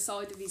properly with the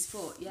side of his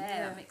foot,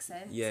 Yeah. that makes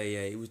sense. Yeah,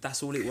 it was.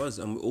 That's all it was,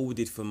 and all we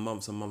did for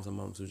months and months and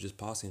months was just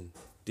passing.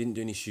 Didn't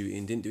do any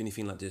shooting. Didn't do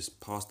anything like just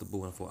pass the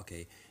ball. And I thought,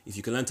 okay, if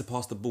you can learn to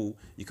pass the ball,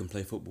 you can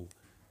play football,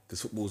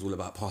 because football is all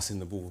about passing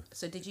the ball.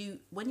 So did you,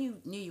 when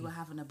you knew you were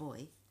having a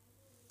boy,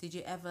 did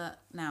you ever,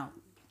 now,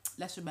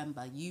 let's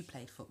remember, you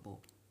played football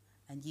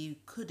and you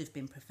could have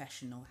been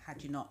professional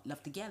had you not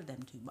loved the girl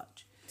them too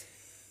much.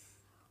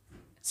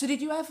 So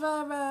did you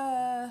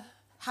ever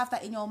have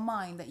that in your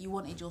mind that you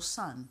wanted your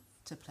son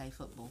to play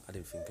football? I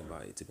didn't think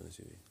about it, to be honest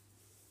with you.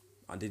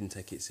 I didn't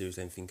take it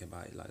seriously and think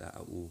about it like that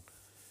at all.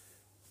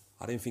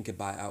 I didn't think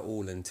about it at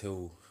all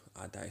until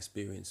I had that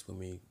experience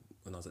when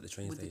I was at the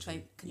train With the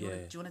station. do you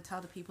want to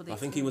tell the people that? I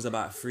think he was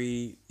about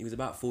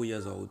 4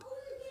 years old.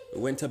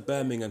 We went to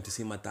Birmingham to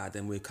see my dad,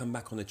 and we come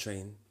back on the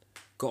train,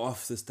 got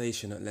off the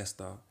station at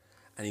Leicester,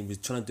 and he was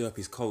trying to do up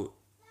his coat.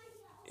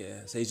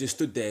 Yeah, so he just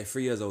stood there,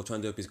 3 years old,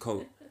 trying to do up his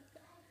coat.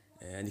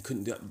 Yeah, and he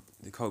couldn't do up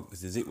the coat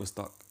because the zip was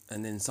stuck.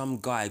 And then some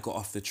guy got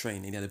off the train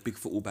and he had a big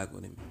football bag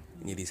on him.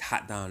 And he had his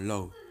hat down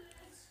low.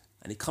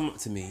 And he come up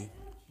to me,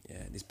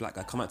 this black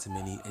guy come up to me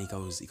and he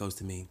goes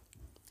to me,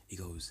 he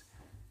goes,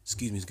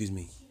 excuse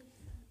me,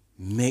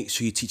 make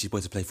sure you teach your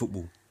boy to play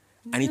football.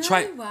 And he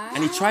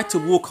tried to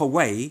walk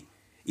away.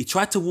 He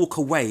tried to walk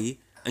away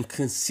and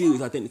conceal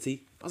his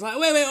identity. I was like,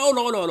 wait, hold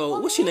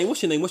on. What's your name?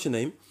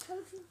 And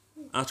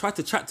I tried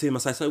to chat to him. I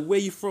said, so where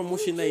you from?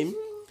 What's your name?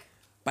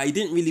 But he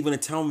didn't really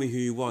want to tell me who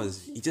he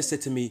was. He just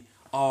said to me,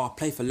 I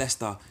play for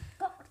Leicester.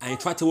 And he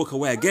tried to walk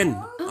away again.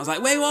 I was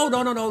like, wait, hold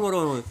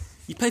on.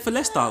 You play for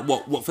Leicester?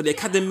 What for the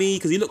academy?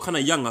 Because he looked kind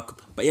of young,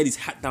 but he had his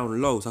hat down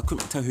low, so I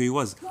couldn't tell who he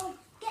was.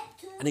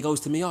 And he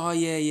goes to me, oh,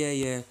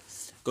 yeah.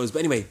 Goes, but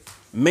anyway,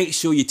 make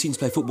sure your teams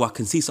play football. I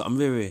can see something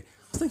very. I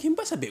was thinking,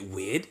 but that's a bit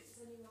weird.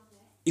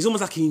 It's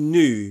almost like he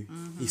knew.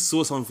 He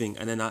saw something.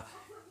 And then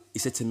he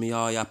said to me,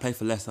 oh, yeah, I play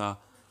for Leicester.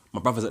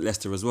 My brother's at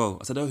Leicester as well.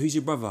 I said, oh, who's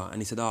your brother?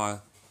 And he said,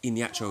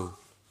 Iñárritu.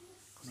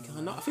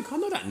 I think I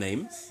know that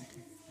name.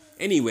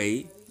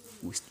 Anyway,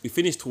 we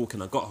finished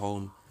talking. I got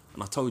home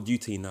and I told you,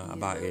 Tina,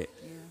 about it.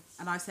 Yeah.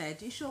 And I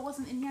said, you sure it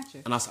wasn't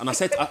Iñárritu? And I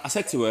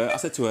said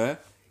to her,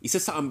 he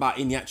said something about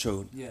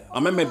Iñárritu. Yeah. I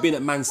remember being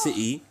at Man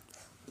City,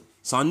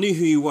 so I knew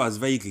who he was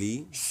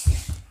vaguely.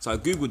 So I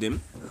googled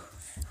him.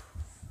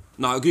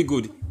 No, I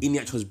googled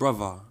Iñárritu's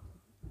brother,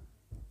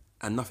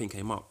 and nothing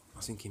came up. I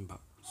was thinking, but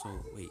so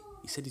wait,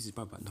 he said he's his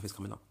brother, nothing's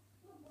coming up.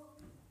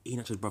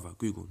 Iñárritu's brother,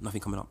 Google,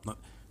 nothing coming up.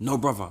 No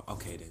brother.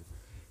 Okay then.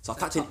 So I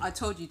typed in. I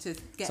told you to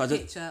get a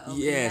picture of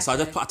Iñárritu.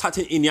 So I typed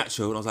in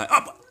Iñárritu and I was like,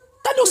 oh, but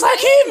that looks like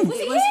him.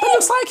 That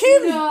looks like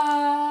him.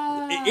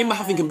 No. In my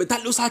head thinking, but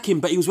that looks like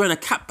him. But he was wearing a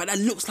cap. But that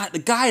looks like the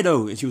guy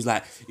though. And she was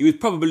like, it was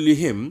probably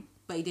him.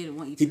 But he didn't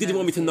want you to. He didn't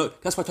want me to know.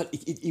 That's why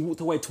he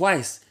walked away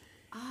twice.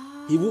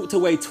 He walked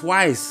away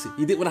twice.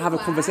 He didn't want to have a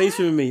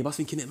conversation with me. I was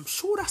thinking, I'm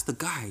sure that's the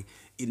guy.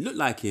 It looked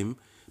like him.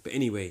 But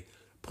anyway,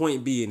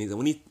 point being is that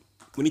when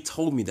he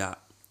told me that,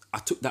 I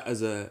took that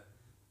as a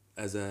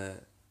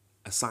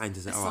sign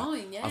to say, all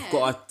right, yeah. I've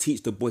got to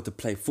teach the boy to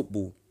play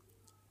football.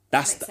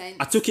 Makes sense.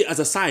 I took it as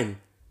a sign.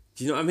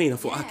 Do you know what I mean? I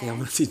thought, Yeah. okay, I'm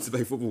going to teach him to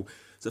play football.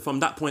 So from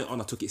that point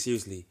on, I took it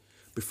seriously.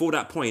 Before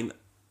that point,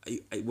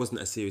 it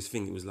wasn't a serious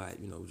thing. It was like,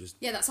 just...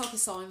 Yeah, that's like a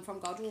sign from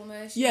God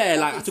almost. Yeah,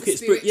 like I took it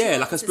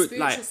like a spirit,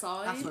 like...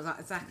 That's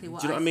exactly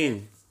what. Do you know what I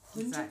mean?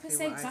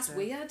 100%, that's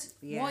weird.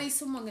 Yeah. Why is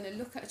someone going to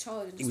look at a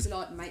child and just be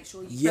like, make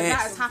sure you... Yeah. But that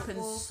play has some happened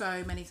football?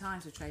 so many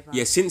times with Trayvon.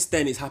 Yeah, since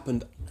then it's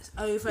happened.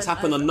 It's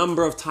happened a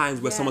number of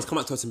times where someone's come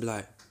up to us and be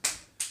like,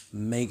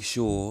 make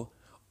sure,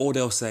 or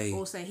they'll say...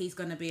 Or say he's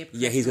going to be a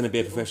professional. Yeah, he's going to be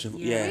a professional.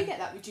 We Yeah. get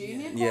that with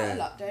Junior quite Yeah. a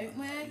lot, don't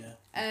we?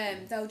 Yeah.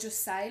 They'll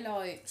just say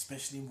like...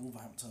 Especially in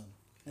Wolverhampton.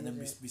 And then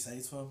we say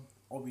to him,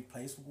 we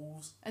plays for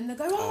Wolves. And they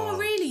go, oh,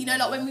 really? You know,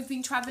 like when we've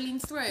been travelling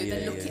through,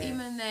 they look at Yeah.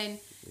 him and then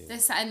they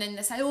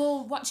say,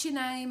 oh, what's your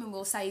name? And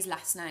we'll say his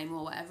last name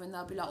or whatever, and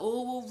they'll be like,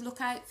 oh, we'll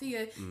look out for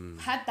you.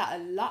 Had that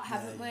a lot,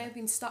 haven't we?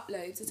 Been stopped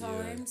loads of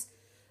times.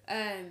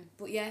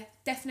 But yeah,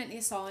 definitely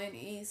a sign.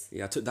 It is.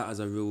 Yeah, I took that as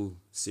a real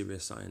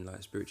serious sign,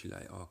 like spiritually,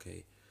 like,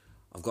 okay,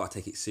 I've got to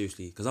take it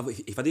seriously. Because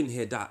if I didn't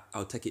hear that, I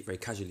would take it very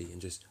casually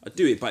and just, I'd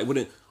do it, but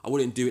I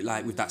wouldn't do it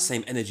like with that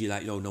same energy,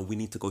 like, no, we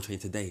need to go train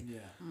today. Yeah.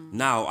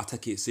 Now I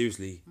take it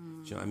seriously. Do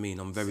you know what I mean?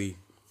 I'm very...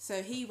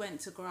 So he went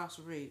to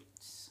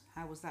Grassroots.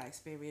 How was that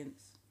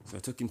experience? So I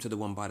took him to the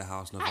one by the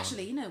house.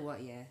 Actually, you know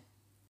what, yeah?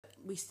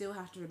 We still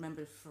have to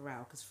remember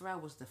Pharrell, because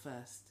Pharrell was the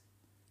first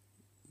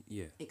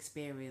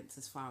experience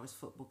as far as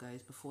football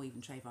goes. Before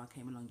even Trayvon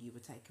came along, you were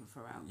taking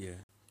Pharrell. Yeah.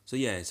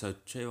 So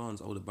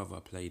Trayvon's older brother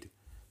played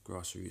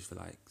Grassroots for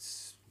like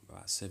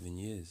about 7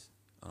 years.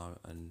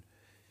 And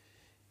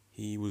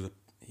he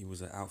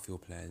was an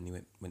outfield player and he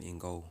went in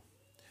goal.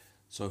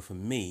 So for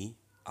me,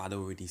 I'd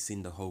already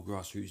seen the whole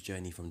Grassroots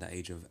journey from the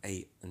age of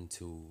 8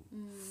 until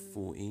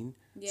 14.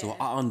 So Yeah.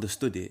 I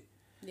understood it.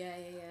 Yeah.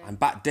 And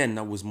back then,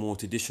 I was more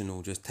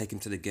traditional, just take him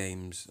to the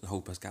games and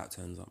hope a scout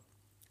turns up.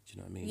 Do you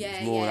know what I mean? Yeah,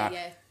 It's more yeah, that,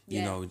 yeah, you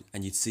yeah. know,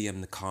 and you'd see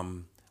him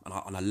come, and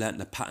I learnt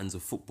the patterns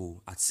of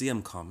football. I'd see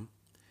him come,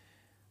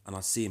 and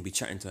I'd see him be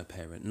chatting to a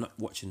parent, not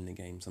watching the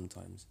game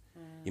sometimes.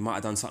 He might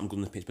have done something good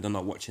on the pitch, but I'm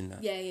not watching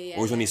that. Yeah.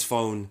 Or he's on his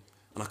phone,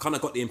 and I kind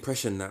of got the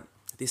impression that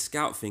this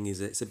scout thing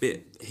it's a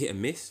bit hit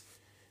and miss.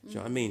 Do you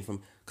know what I mean?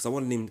 Because I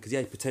wanted him, because he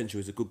had potential,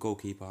 he was a good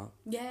goalkeeper.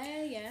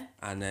 Yeah.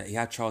 And he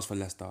had trials for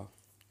Leicester.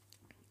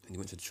 And he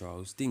went to the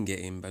trials. Didn't get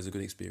him, but it was a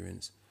good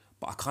experience.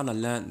 But I kind of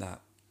learnt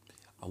that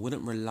I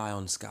wouldn't rely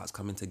on scouts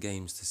coming to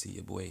games to see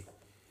your boy.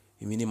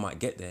 I mean, it might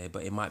get there,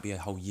 but it might be a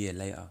whole year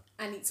later.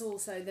 And it's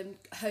also them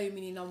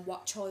homing in on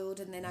what child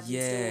and then having to do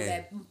all Yeah.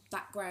 their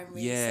background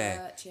Yeah.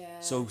 research. Yeah.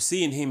 So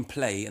seeing him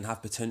play and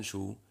have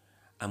potential,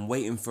 and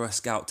waiting for a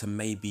scout to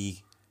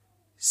maybe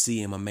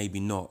see him or maybe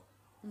not,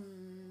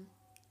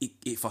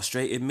 it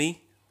frustrated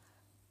me.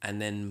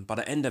 And then by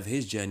the end of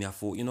his journey, I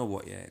thought, you know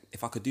what, yeah,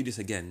 if I could do this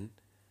again,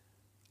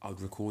 I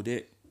would record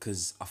it,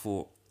 because I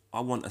thought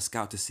I want a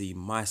scout to see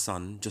my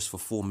son just for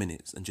 4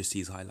 minutes and just see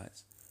his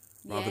highlights.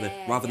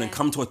 Rather than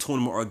come to a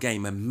tournament or a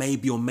game and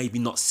maybe or maybe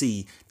not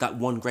see that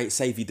one great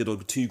save he did or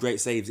 2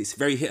 great saves. It's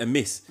very hit and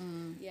miss. Do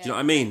you know what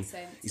I mean? Makes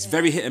sense, It's yeah.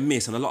 very hit and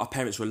miss, and a lot of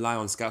parents rely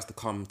on scouts to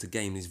come to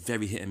games. It's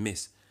very hit and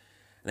miss.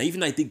 And even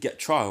though he did get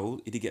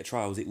trials,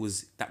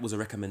 that was a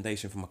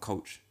recommendation from a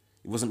coach.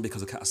 It wasn't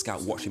because a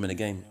scout watched him in a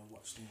game.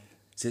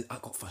 So I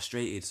got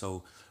frustrated.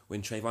 So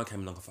when Trayvon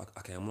came along, I thought,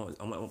 okay, what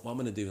I'm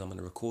going to do is I'm going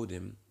to record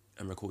him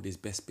and record his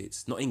best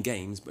bits. Not in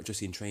games, but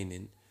just in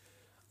training.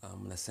 I'm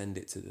going to send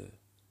it to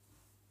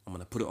I'm going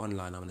to put it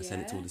online. I'm going to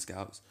send it to all the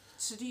scouts.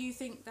 So do you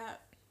think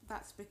that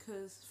that's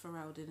because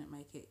Pharrell didn't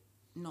make it,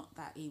 not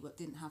that he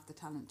didn't have the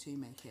talent to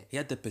make it? He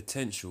had the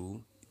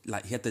potential,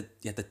 like he had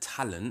the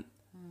talent.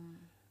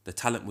 The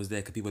talent was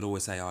there, because people would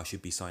always say, "Oh, he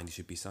should be signed,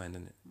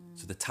 isn't it?"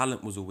 So the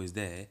talent was always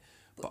there,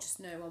 but just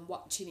no one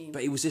watching him.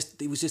 but it was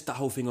just that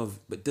whole thing of,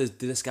 but do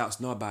the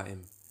scouts know about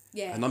him?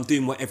 Yeah. And I'm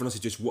doing what everyone else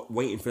is, just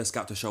waiting for the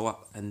scout to show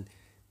up. And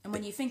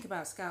when you think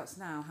about scouts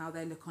now, how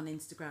they look on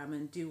Instagram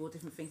and do all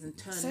different things and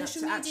turn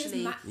Social up to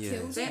media's actually,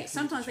 kills it.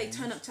 sometimes they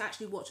turn up to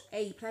actually watch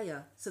a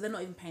player, so they're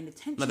not even paying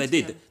attention. no, they to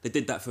did. them.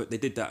 They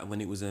did that when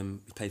it was he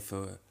played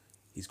for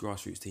his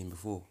grassroots team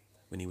before,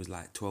 when he was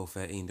like 12,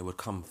 13. They would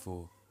come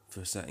for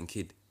a certain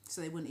kid. So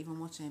they wouldn't even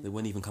watch him. They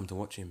wouldn't even come to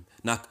watch him.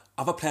 Now,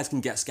 other players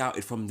can get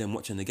scouted from them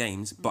watching the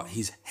games, but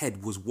his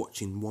head was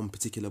watching one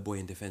particular boy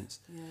in defence.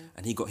 Yeah.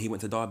 And he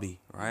went to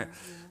Derby, right?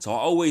 So I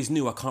always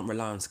knew I can't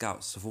rely on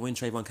scouts. So for when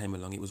Trayvon came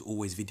along, it was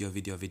always video.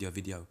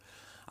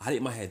 I had it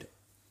in my head,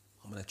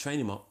 I'm going to train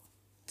him up.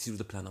 This was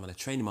the plan. I'm going to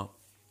train him up.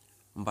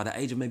 And by the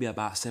age of maybe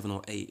about 7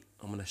 or 8,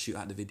 I'm going to shoot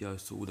out the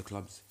videos to all the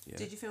clubs. Yeah.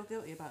 Did you feel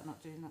guilty about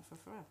not doing that for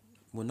Pharrell?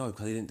 Well, no,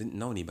 because I didn't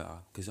know any better.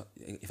 Because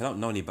if I don't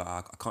know any better,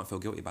 I can't feel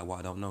guilty about what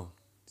I don't know.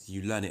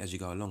 You learn it as you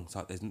go along.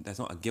 So there's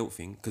not a guilt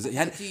thing. Because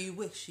Do you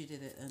wish you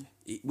did it then?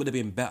 it would have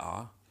been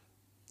better.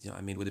 You know what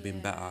I mean? Would have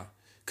been better.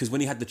 Because when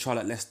he had the trial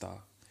at Leicester,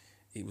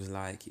 it was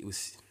like,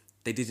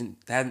 they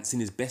hadn't seen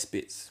his best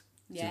bits.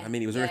 Do you know what I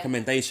mean? It was a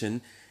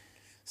recommendation.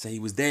 So he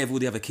was there with all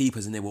the other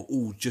keepers and they were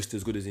all just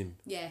as good as him.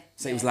 Yeah.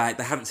 So it was like,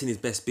 they haven't seen his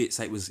best bits.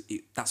 So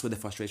that's where the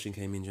frustration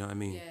came in, do you know what I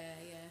mean? Yeah.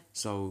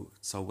 So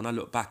when I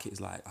look back, it's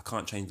like, I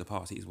can't change the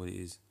past. It is what it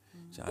is. Do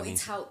you know what I But mean?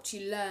 it's helped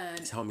you learn.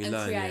 It's helped me and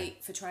learn,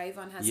 create for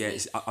Trayvon, hasn't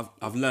Yes, it?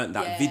 I've learned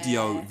that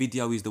Yeah.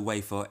 video is the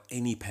way for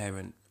any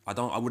parent.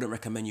 I wouldn't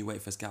recommend you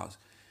wait for scouts.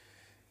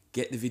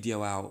 Get the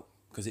video out,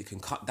 because it can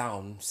cut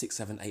down 6,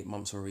 7, 8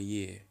 months or a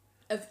year.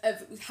 Of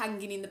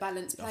hanging in the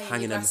balance, playing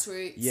Hanging your them,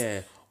 grassroots.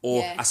 yeah.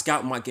 Or Yeah. a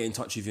scout might get in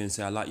touch with you and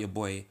say, I like your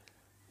boy,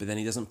 but then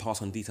he doesn't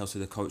pass on details to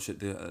the coach at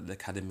the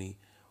academy.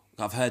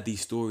 I've heard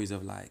these stories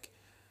of like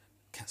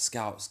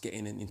scouts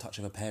getting in touch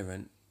with a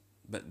parent,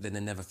 but then they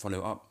never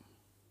follow up.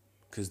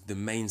 Because the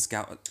main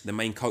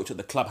coach at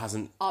the club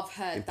hasn't I've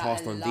heard been that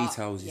passed a on lot.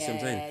 details. You see what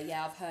I'm saying?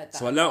 Yeah, I've heard that.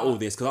 So I a learnt all lot.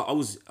 this because I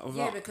was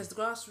like, Because the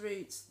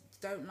grassroots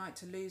don't like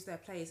to lose their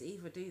players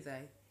either, do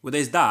they? well,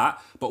 there's that,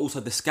 but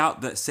also the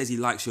scout that says he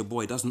likes your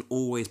boy doesn't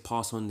always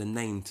pass on the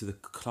name to the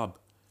club.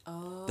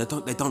 Oh.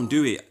 They don't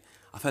do it.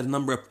 I've heard a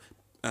number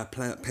of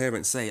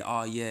parents say,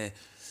 "Oh yeah,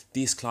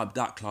 this club,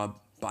 that club,"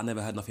 but I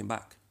never heard nothing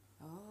back.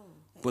 Oh.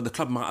 But the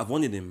club might have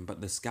wanted him,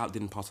 but the scout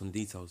didn't pass on the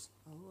details.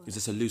 It's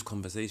just a loose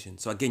conversation.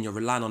 So again, you're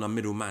relying on a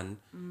middleman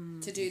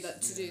To do the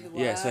work.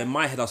 Yeah. So in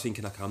my head, I was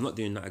thinking, okay, I'm not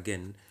doing that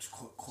again. Just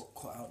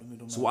cut out the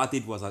middle. So what I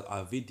did was I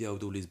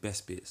videoed all his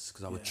best bits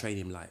because I would train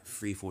him like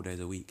 3-4 days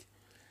a week,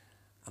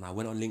 and I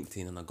went on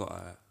LinkedIn and I got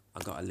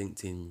a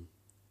LinkedIn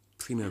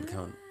premium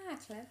account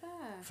Clever.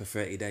 for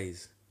 30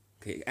 days.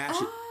 Okay,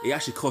 it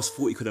actually cost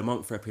 40 quid a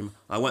month for a premium.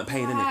 I weren't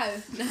paying in it.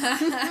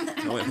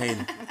 I weren't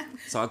paying.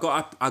 So I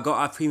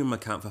got a premium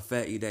account for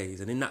 30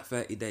 days, and in that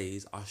 30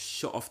 days, I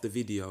shot off the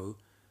video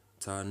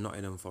to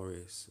Nottingham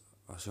Forest.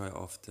 I shot it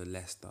off to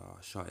Leicester.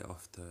 I shot it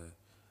off to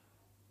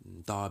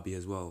Derby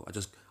as well.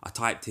 I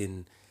typed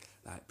in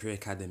like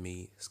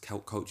pre-academy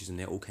coaches, and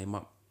they all came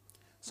up.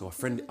 So I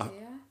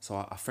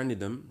friended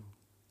them,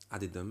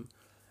 added them,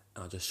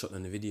 and I just shot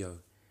them the video,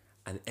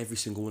 and every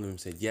single one of them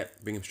said,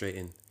 "Yep, bring him straight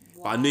in."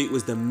 Wow. But I knew it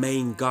was the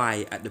main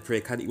guy at the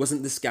pre-academy. It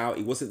wasn't the scout.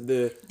 It wasn't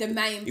the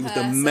main person. It was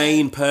the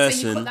main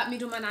person. So you cut that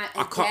middleman out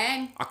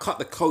again. I cut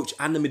the coach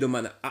and the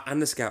middleman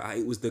and the scout out.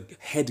 It was the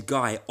head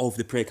guy of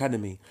the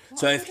pre-academy.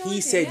 So if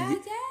he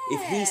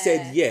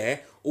said yeah,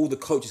 all the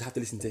coaches have to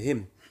listen to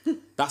him.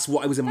 That's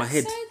what I was in my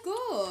head. So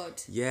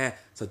good. Yeah.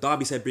 So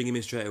Derby said bring him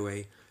in straight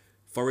away.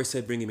 Forest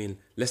said bring him in.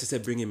 Leicester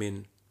said bring him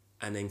in.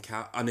 And then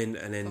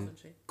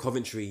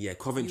Coventry. Yeah,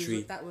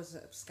 Coventry. That was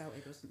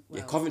scouted, wasn't it?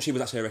 Yeah, Coventry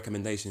was actually a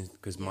recommendation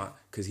because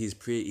his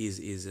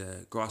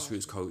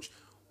grassroots coach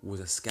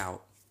was a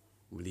scout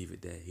We'll leave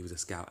it there. He was a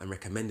scout and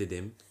recommended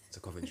him to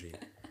Coventry.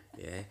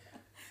 Yeah,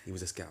 he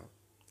was a scout.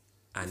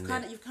 And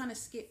You've kind of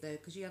skipped though,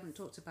 because you haven't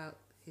talked about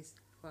his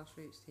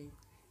grassroots team.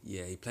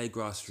 yeah, he played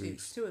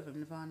grassroots. Two of them,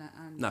 Nirvana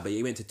and. No, but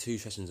he went to 2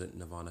 sessions at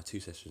Nirvana, 2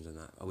 sessions and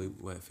that. Oh, we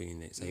weren't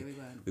thinking it. So Yeah, we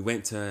weren't. We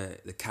went to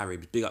the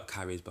Caribs. Big up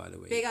Caribs, by the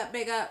way. Big up,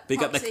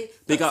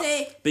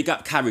 Big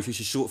up Caribs, which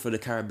is short for the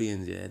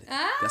Caribbeans. Yeah,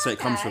 that's where it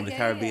comes from. The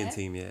Caribbean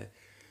team. Yeah,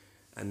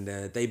 and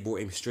they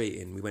brought him straight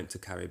in. We went to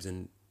Caribs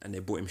and they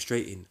brought him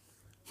straight in.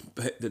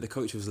 But the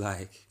coach was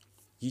like,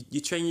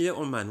 You train your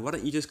little man. Why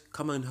don't you just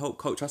come and help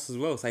coach us as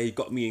well? So he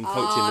got me in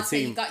coaching the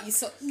team.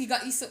 You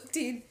got you sucked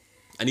in.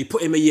 And he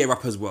put him a year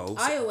up as well.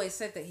 I always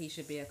said that he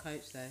should be a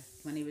coach though.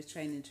 When he was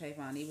training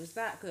Trayvon, he was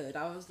that good.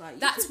 I was like,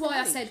 that's why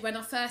I said when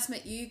I first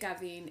met you,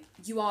 Gavin,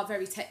 you are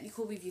very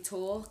technical with your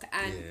talk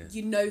and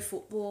you know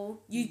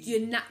football.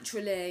 You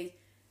naturally.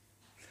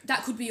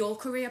 That could be your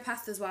career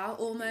path as well,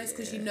 almost,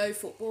 because you know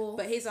football.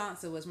 But his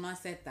answer was when I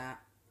said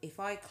that, if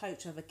I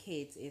coach other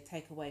kids, it'd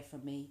take away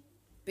from me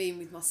being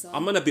with my son.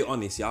 I'm gonna be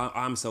honest, yeah,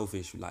 I'm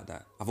selfish like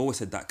that. I've always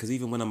said that because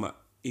even when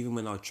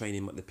I was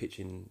training at the pitch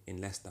in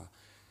Leicester,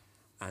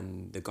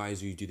 and the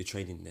guys who do the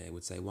training there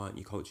would say, "Why aren't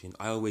you coaching?"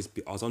 I was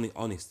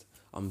honest.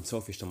 I'm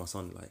selfish to my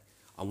son. Like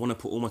I want to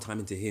put all my time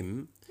into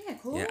him. Yeah,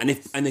 of course. Yeah,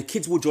 and the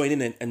kids will join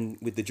in and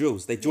with the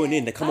drills, they join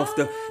in. They come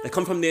they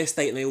come from the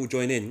estate and they all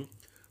join in.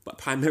 But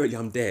primarily,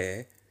 I'm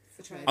there.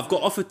 I've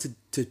got offered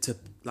to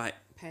like.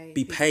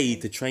 Be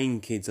paid to train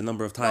kids a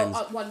number of times.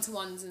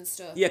 One-to-ones and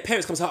stuff. Yeah,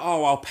 parents come and say,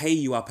 "Oh, I'll pay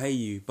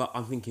you." But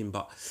I'm thinking,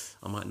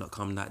 I might not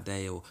come that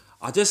day. Or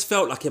I just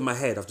felt like in my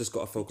head, I've just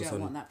got to focus on. You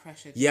don't want that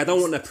pressure. Yeah, I don't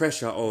want the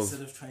pressure of.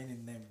 Instead of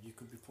training them, you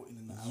could be putting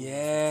in the hours.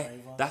 Yeah,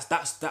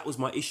 that was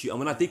my issue. And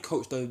when I did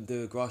coach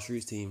the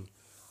grassroots team,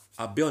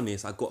 I'll be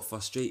honest, I got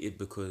frustrated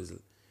because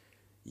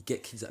you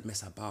get kids that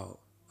mess about.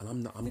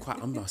 And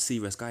I'm not a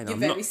serious guy. You're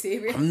very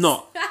serious. I'm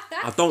not.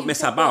 I don't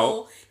mess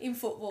about. In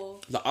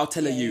football. Like I'll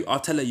tell her you,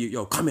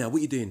 yo, come here,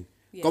 what you doing?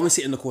 Yeah. Go and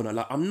sit in the corner.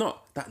 Like I'm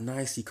not that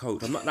nicey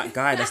coach. I'm not that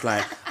guy that's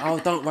like, oh,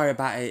 don't worry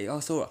about it.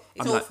 Also,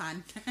 it's all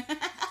fun.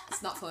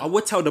 It's not fun. I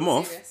would tell them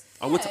off. Serious.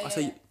 I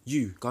say,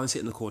 you go and sit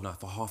in the corner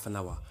for half an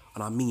hour,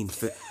 and I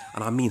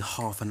mean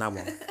half an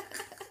hour.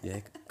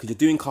 Yeah, because you're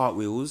doing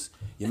cartwheels,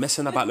 you're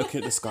messing about looking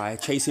at the sky,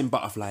 chasing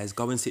butterflies.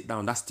 Go and sit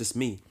down. That's just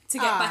me. To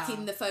get back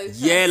in the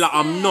focus. Yeah, like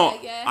I'm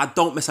not. Yeah. I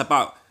don't mess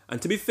about.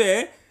 And to be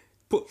fair,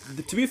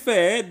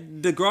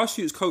 the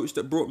grassroots coach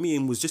that brought me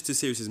in was just as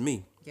serious as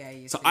me. Yeah.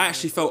 So I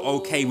actually felt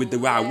okay with the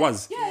way I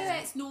was. Yeah,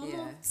 it's normal.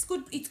 Yeah. It's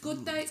good. It's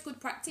good though. It's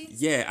good practice.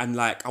 Yeah, and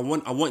like I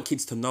want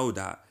kids to know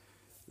that.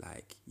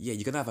 Like, yeah,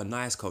 you're gonna have a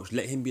nice coach.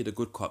 Let him be the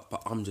good cop,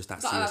 but I'm just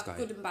that serious guy.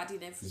 Good and bad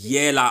in everything.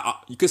 Yeah, like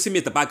you can see me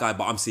as the bad guy,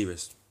 but I'm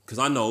serious. Because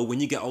I know when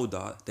you get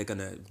older, they're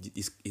gonna.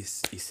 It's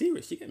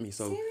serious. You get me?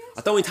 So serious?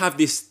 I don't want to have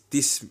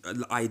this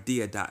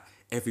idea that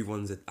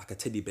everyone's like a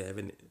teddy bear,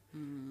 isn't it?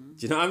 Do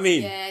you know what I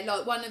mean? Yeah,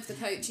 like one of the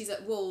coaches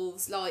at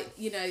Wolves, like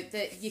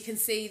that you can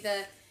see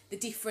the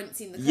difference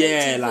in the coaching.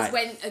 Yeah, like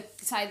when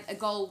a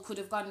goal could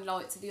have gone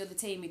like to the other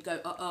team, he'd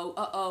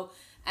go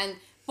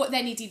but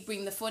then he did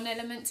bring the fun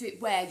element to it,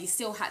 where you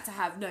still had to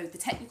have the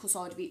technical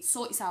side of it,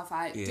 sort yourself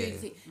out, do the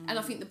thing, and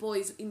I think the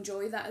boys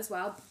enjoy that as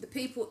well. The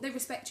people, they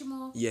respect you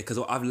more. Yeah, because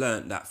I've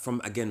learned that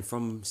from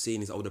seeing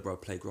his older brother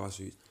play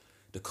grassroots,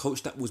 the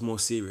coach that was more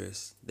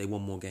serious, they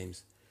won more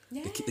games.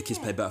 Yeah. The kids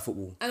play better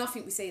football. And I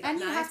think we see that and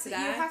now today.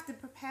 You have to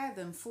prepare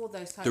them for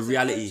those types the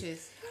reality. Of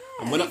coaches.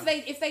 Yeah. And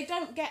if they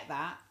don't get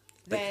that,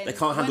 then they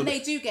can't handle when they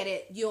do get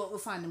it, you'll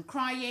find them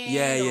crying.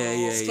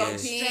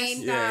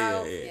 Stressed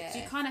out. So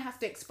you kind of have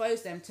to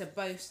expose them to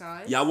both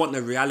sides. Yeah, I want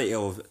the reality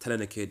of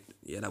telling a kid,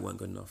 that weren't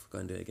good enough. Go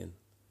and do it again.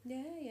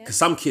 Yeah. Because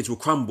some kids will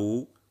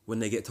crumble when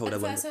they get told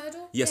at they first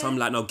hurdle. Yes, I'm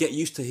like, no, get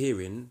used to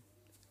hearing.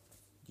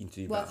 You need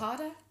to do work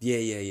harder.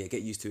 Yeah.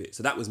 Get used to it.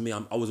 So that was me.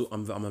 I'm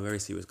a very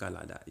serious guy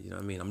like that. You know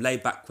what I mean? I'm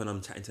laid back when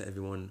I'm chatting to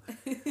everyone.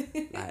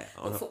 Like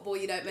on football,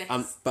 you don't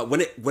mess. But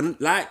when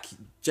like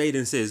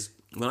Jaden says,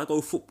 when I go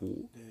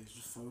football,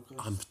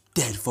 I'm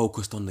dead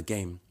focused on the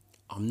game.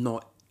 I'm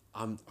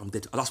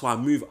dead. That's why I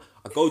move.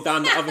 I go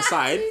down the other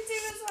side.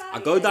 I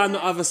go down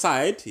the other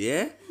side,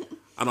 yeah,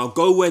 and I'll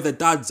go where the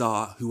dads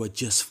are who are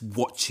just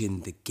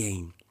watching the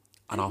game.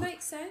 And it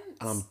makes sense.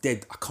 And I'm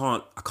dead. I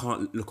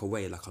can't look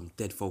away. Like I'm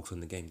dead focused on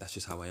the game. That's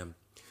just how I am.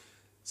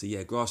 So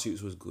yeah,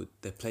 grassroots was good.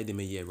 They played him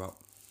a year up.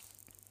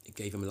 It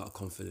gave him a lot of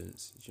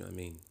confidence. Do you know what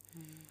I mean?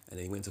 And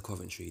then he went to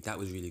Coventry. That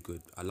was really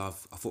good. I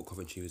thought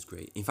Coventry was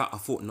great. In fact, I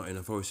thought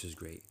Nottingham Forest was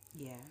great.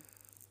 Yeah.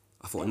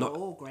 They were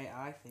all great,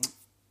 I think.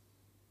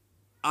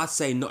 I'd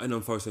say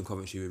Nottingham Forest and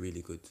Coventry were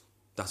really good.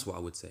 That's what I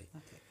would say.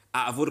 Okay.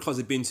 Out of all the clubs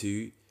I've been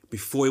to,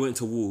 before he went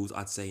to Wolves,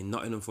 I'd say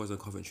Nottingham Forest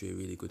and Coventry were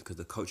really good because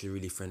the coach was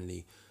really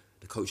friendly.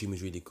 The coaching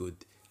was really good.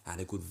 I had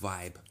a good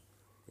vibe.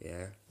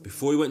 Yeah.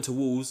 Before he went to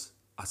Wolves,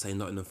 I'd say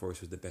Nottingham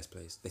Forest was the best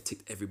place. They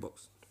ticked every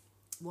box.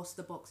 What's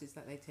the boxes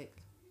that they ticked?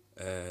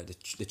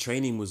 The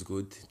training was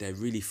good. They're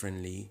really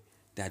friendly.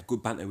 They had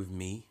good banter with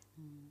me.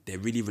 They're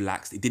really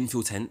relaxed. It didn't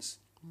feel tense.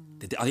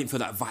 I didn't feel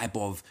that vibe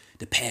of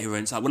the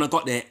parents. Like when I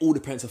got there, all the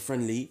parents are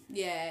friendly.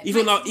 Yeah.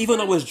 Even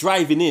I was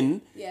driving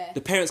in, Yeah. the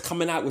parents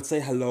coming out would say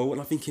hello,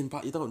 and I'm thinking,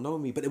 but you don't know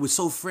me. But they were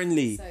so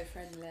friendly. So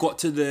friendly. Got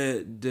to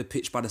the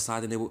pitch by the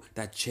side, and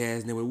they had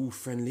chairs, and they were all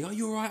friendly. Oh,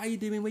 you alright? How you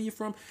doing? Where you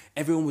from?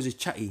 Everyone was just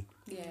chatty.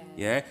 Yeah.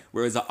 Yeah.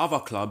 Whereas at other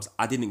clubs,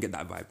 I didn't get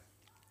that vibe.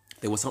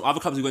 There were some other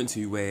clubs we went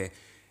to where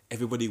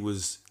everybody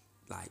was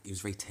like, it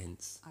was very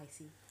tense.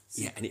 Icy.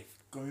 Yeah, and it.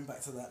 Going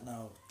back to that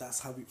now,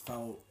 that's how it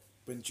felt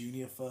when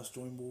Junior first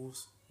joined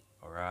Wolves.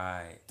 All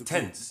right. The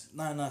Tense.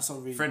 No,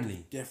 sorry.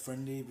 Friendly. Yeah,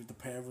 friendly with the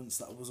parents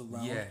that was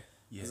around. Yeah,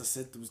 yeah. As I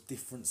said, there was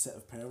different set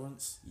of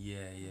parents, Yeah.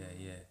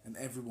 and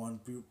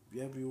everyone,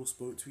 we all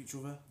spoke to each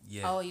other.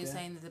 Yeah. Oh, you're Yeah.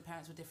 saying that the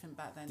parents were different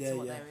back then Yeah, to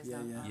what yeah, there is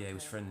yeah, now? yeah. Yeah, it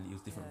was friendly. It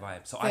was different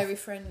vibe. So Very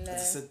friendly.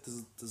 As I said,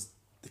 there's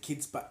the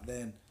kids back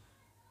then.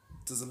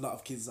 There's a lot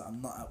of kids that are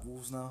not at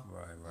Wolves now,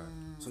 Right.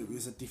 so it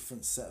was a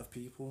different set of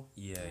people.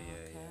 Yeah.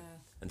 Okay.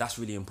 And that's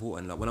really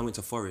important. Like when I went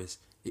to Forest,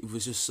 it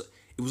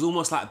was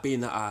almost like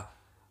being at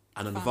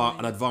an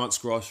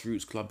advanced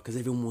grassroots club because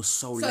everyone was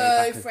so laid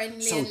back,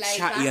 friendly, so and laid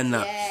chatty back. and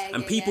that. Yeah,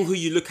 and yeah, people yeah. who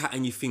you look at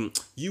and you think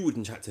you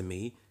wouldn't chat to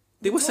me,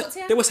 they were talk to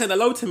you. they were saying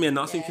hello to me, and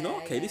I was thinking, Yeah,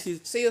 oh, okay, yeah. this is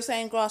So you're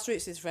saying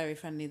grassroots is very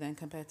friendly then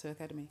compared to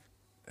academy?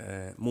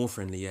 more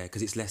friendly, yeah,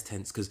 because it's less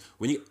tense. Because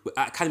when you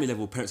at academy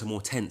level, parents are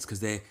more tense because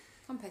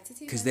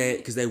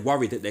Competitive. they're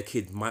worried that their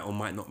kid might or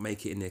might not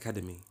make it in the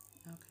academy.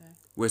 Okay.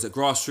 Whereas at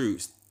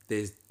grassroots,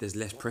 there's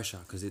less pressure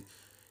because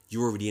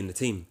you're already in the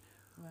team.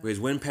 Whereas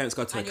when parents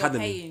go to And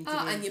academy, you're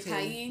paying. and you're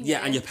paying.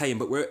 yeah, and you're paying,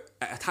 but we're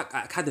at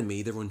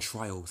academy, they're on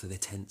trial, so they're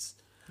tense.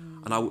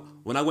 And I remember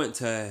when I went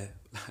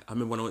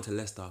to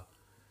Leicester,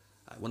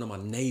 one of my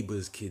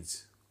neighbours'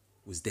 kids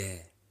was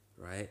there,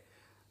 right?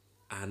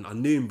 And I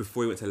knew him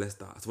before he went to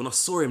Leicester. So when I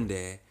saw him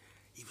there,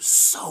 he was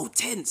so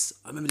tense.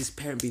 I remember this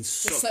parent being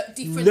so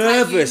different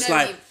nervous, how you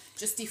know like. him,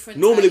 just different.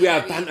 Normally we how you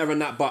have know him. banter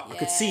and that, but I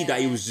could see that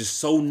he Yeah. was just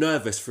so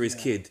nervous for his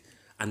kid.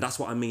 And that's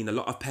what I mean. A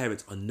lot of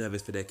parents are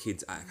nervous for their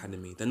kids at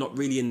academy. They're not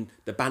really in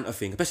the banter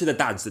thing, especially the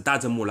dads. The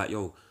dads are more like,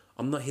 yo,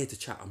 I'm not here to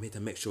chat. I'm here to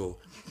make sure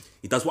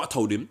he does what I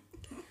told him.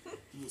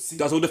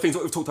 Does all the things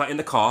that we've talked about in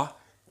the car.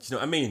 Do you know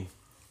what I mean?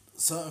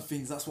 Certain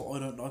things, that's what I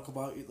don't like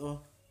about it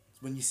though.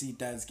 When you see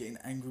dads getting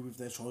angry with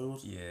their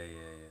child, Yeah.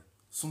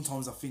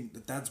 sometimes I think the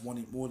dads want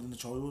it more than the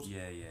child.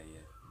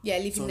 Yeah,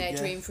 living So, their yeah,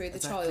 dream through the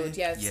exactly. child.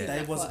 Yeah, I've Yeah. seen They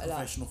that wasn't quite a lot.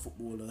 professional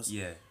footballers.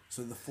 Yeah.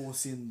 So they're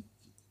forcing,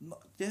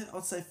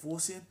 I'd say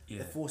forcing. Yeah.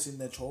 They're forcing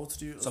their child to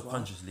do it as well.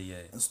 Subconsciously, yeah.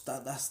 And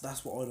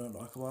that's what I don't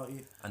like about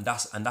it. And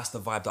that's the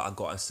vibe that I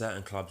got at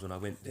certain clubs when I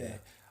went there. Yeah.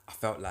 I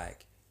felt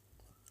like,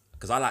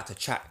 because I like to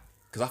chat,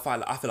 because I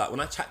feel like when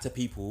I chat to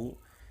people,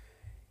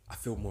 I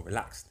feel more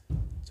relaxed. Do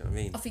you know what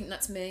I mean? I think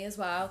that's me as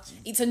well.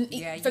 Yeah, For you me,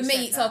 said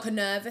it's that. like a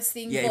nervous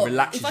thing. Yeah, it but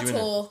relaxes if I you, innit?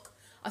 talk,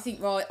 I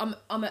think right,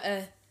 I'm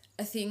at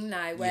a thing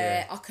now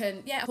where Yeah. I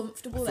can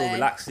comfortable. I feel there.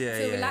 relaxed, yeah,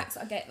 Feel yeah. relaxed.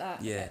 I get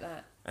that. Yeah. I get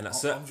that. And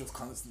that's I'm just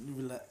constantly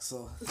relaxed,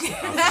 so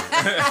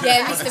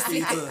Yeah, I Mr. just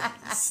need Flick.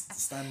 to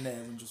stand there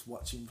and just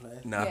watch him play.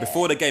 Nah, Yeah.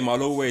 before the game,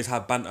 I'll always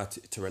have banter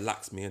to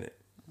relax me, innit?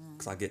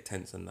 Because I get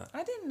tense and that.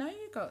 I didn't know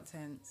you got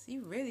tense.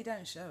 You really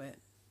don't show it.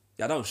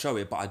 Yeah, I don't show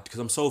it, but because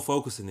I'm so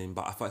focused on him.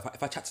 But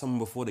if I chat to someone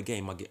before the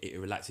game, it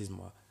relaxes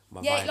my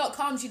Yeah, vibe. it like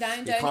calms you down,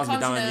 don't it? calms me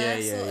down, your yeah,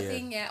 nerves, yeah, sort of yeah.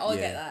 thing. Yeah, I Yeah.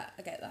 get that.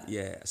 I get that.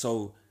 Yeah,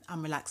 so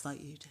I'm relaxed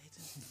like you,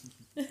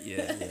 Jaden.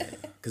 yeah.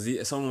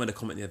 Because someone made a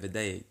comment the other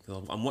day.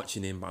 'Cause I'm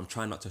watching him, but I'm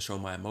trying not to show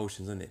my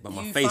emotions, innit? But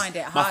You my face, find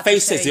it my hard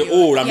face to says show it your-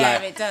 all. I'm Yeah,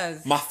 like, it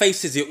does. my face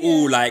says it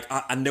all. Like,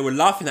 and they were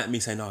laughing at me,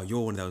 saying, "Oh, you're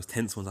one of those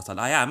tense ones." I said,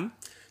 "I am."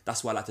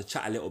 That's why I like to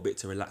chat a little bit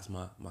to relax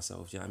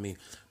myself. You know what I mean?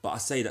 But I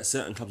say that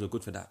certain clubs are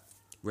good for that,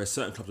 whereas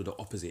certain clubs were the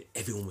opposite.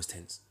 Everyone was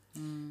tense.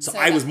 So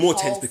I was that more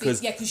whole tense thing-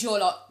 because because you're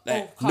like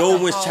no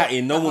one was whole-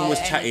 chatting, no the one whole was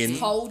energy. chatting.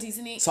 cold,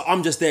 isn't it? So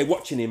I'm just there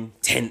watching him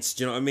tense.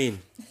 Do you know what I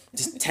mean?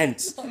 Just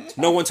tense.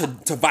 No one to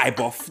vibe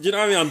off. Do you know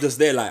what I mean? I'm just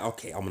there like,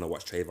 okay, I'm gonna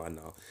watch Trayvon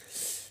now.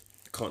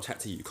 Can't chat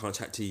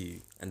to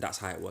you, and that's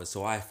how it was.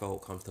 So I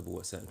felt comfortable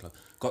at certain clubs.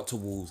 Got to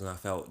Wolves, and I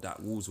felt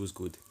that Wolves was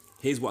good.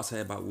 Here's what I say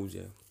about Wolves.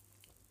 Yeah,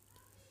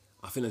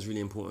 I think that's really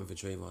important for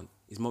Trayvon.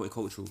 He's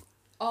multicultural.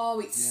 Oh,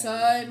 it's so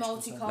 100%.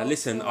 multicultural. Now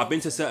listen, I've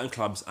been to certain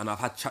clubs and I've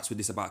had chats with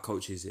this about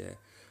coaches, yeah.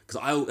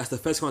 Because that's the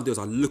first thing I do is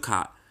I look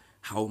at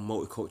how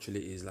multicultural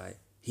it is. Like,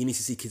 he needs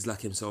to see kids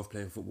like himself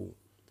playing football.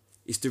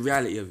 It's the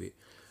reality of it.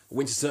 I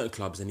went to certain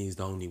clubs and he's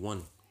the only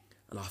one.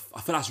 And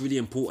I feel that's really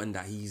important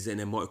that he's in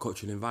a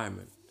multicultural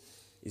environment.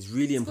 It's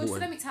really Good for important.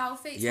 them, it's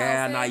healthy. It's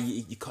Yeah,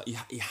 healthy. nah,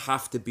 you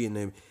have to be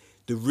in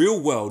the real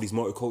world is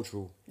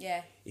multicultural.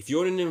 Yeah. If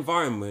you're in an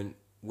environment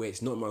where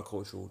it's not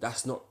multicultural,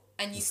 that's not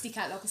And you stick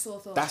out like a sore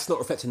thumb. that's not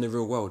reflecting the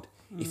real world.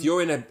 If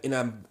you're in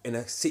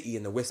a city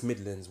in the West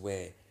Midlands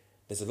where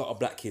there's a lot of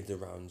black kids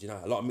around, you know,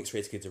 a lot of mixed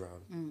race kids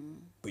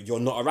around, but you're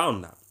not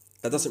around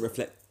that doesn't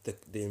reflect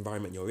the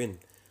environment you're in.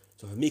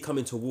 So for me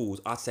coming to Wolves,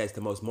 I'd say it's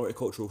the most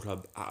multicultural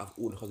club out of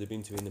all the clubs I've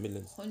been to in the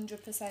Midlands.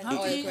 100%. How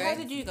I did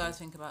agree. you guys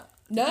think about?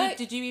 No.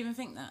 Did you even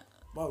think that?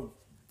 Well,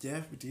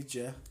 yeah, we did,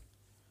 yeah.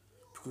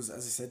 Because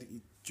as I said,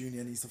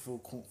 Junior needs to feel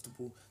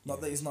comfortable.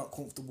 Not that he's not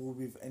comfortable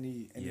with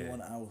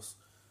anyone else,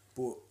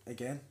 but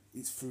again,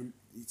 it's through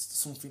it's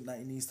something that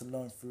he needs to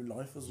learn through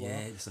life as well. Yeah,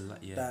 it's a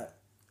lot. Yeah. That,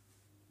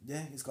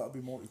 it's got to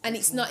be multicultural. And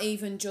it's not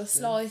even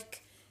just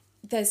like,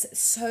 there's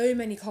so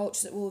many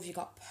cultures at Wolves. You've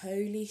got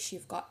Polish,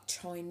 you've got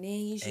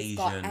Chinese, you've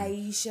got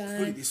Asian.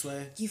 Put it this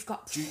way, You've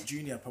got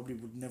Junior probably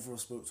would never have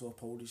spoke to a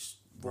Polish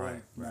boy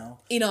Right. now.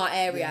 in our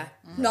area,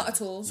 not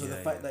at all. So the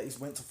fact that he's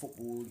went to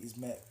football, he's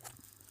met,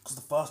 because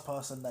the first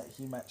person that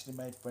he actually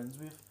made friends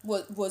with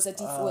was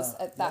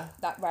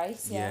that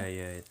race. Yeah,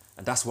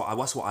 and that's what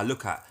I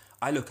look at.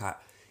 I look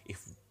at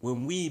if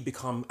when we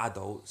become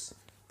adults,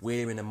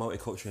 we're in a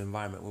multicultural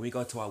environment. When we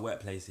go to our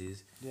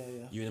workplaces,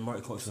 you're in a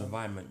multicultural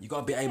environment. You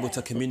got to be able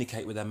to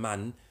communicate with a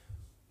man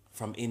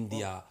from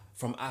India,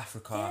 from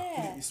Africa.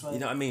 Yeah. You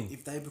know what I mean?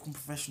 If they become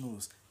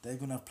professionals, they're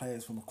gonna have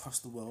players from across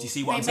the world. Do you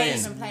see what I'm They may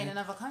saying? even play in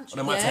another country.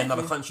 They might Yeah. play in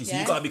another country, so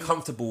Yeah. you got to be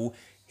comfortable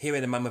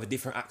hearing a man with a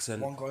different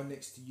accent. One guy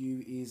next to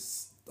you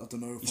is, I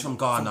don't know, He's from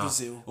Ghana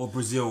from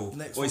Brazil. or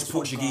Next he's one's from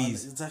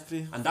Portuguese. Ghana,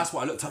 exactly. And that's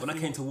what I looked at when I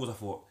came to Wolves. I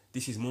thought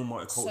this is more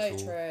multicultural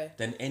So true.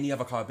 than any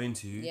other club I've been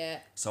to. Yeah.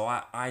 So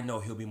I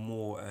know he'll be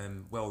more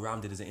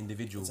well-rounded as an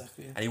individual,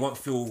 Exactly. and he won't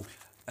feel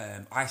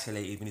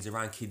isolated when he's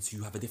around kids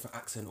who have a different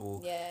accent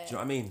or. Yeah. Do you know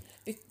what I mean?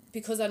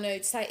 Because I know,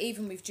 say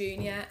even with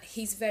Junior,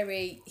 he's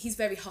very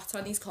hot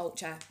on his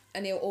culture,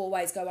 and he'll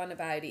always go on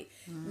about it.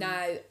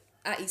 Now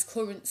at his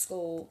current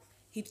school,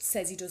 he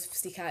says he does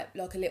stick out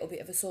like a little bit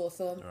of a sore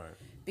thumb, Right.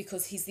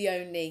 because he's the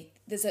only,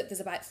 there's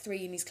about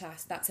 3 in his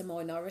class that's a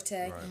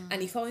minority, and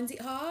he finds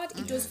it hard.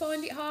 He does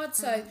find it hard.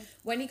 So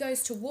when he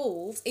goes to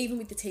Wolves, even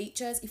with the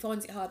teachers, he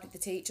finds it hard with the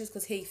teachers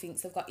because he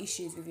thinks they've got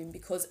issues with him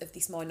because of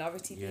this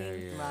minority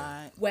thing.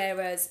 Right.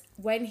 Whereas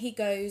when he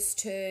goes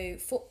to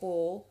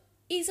football,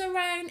 he's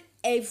around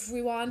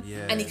everyone,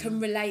 and he can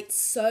relate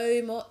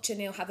so much,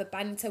 and he'll have a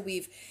banter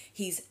with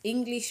his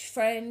English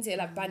friends, he'll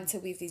have banter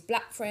with his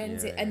black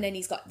friends, and then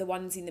he's got the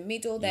ones in the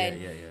middle.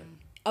 Then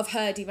I've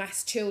heard him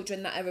ask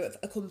children that are of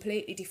a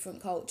completely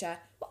different culture,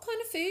 what kind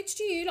of foods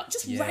do you like?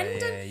 Just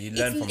random. Yeah, you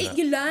learn from that.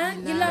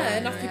 You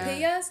learn off your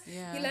peers.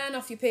 Yeah. You learn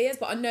off your peers.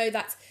 But I know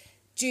that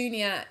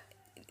Junior,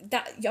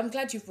 that I'm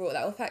glad you've brought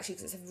that up actually,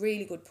 because it's a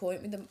really good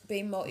point with them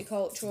being For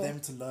multicultural. them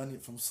to learn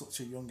it from such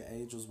a young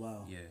age as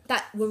well. Yeah.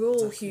 That we're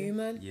all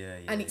human, Yeah,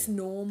 and it's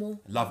normal.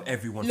 Love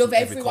everyone. Love from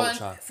every everyone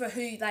culture. for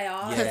who they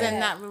are. Because then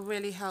that will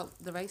really help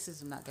the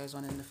racism that goes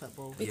on in the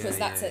football. Because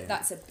Yeah,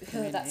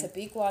 that's a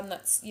big one.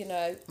 That's, you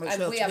know, Which and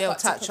we'll- we have we'll got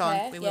to touch on.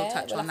 prepare. We will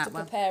touch we'll on have that to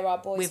one. prepare our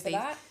boys With for the-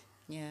 that.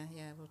 Yeah,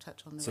 we'll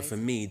touch on the So racism. for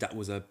me, that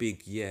was a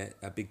big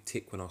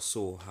tick when I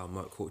saw how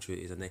multicultural it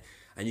is,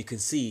 and you can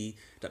see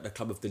that the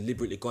club have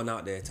deliberately gone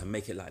out there to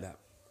make it like that.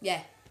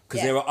 Yeah.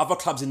 Because there are other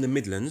clubs in the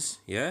Midlands,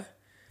 yeah.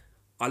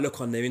 I look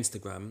on their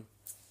Instagram,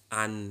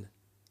 and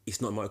it's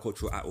not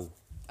multicultural at all.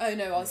 Oh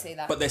no, I see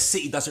that. But their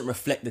city doesn't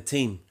reflect the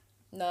team,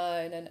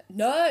 No. Do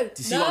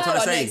you see what I'm trying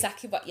to I say? know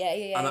exactly what.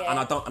 Yeah. and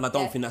I don't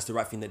Yeah. think that's the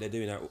right thing that they're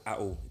doing at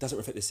all. It doesn't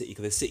reflect the city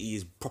because the city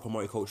is proper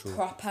multicultural.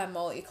 Proper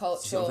multicultural.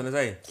 See what I'm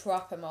trying to say?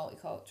 Proper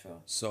multicultural.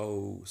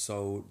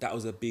 So that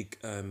was a big.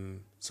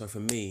 So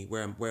for me,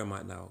 where am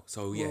I now?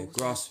 So yeah,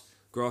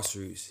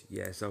 grassroots.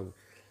 Yeah, so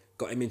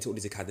got him into all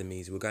these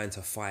academies. We're going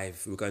to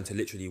 5. We're going to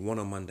literally 1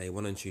 on Monday,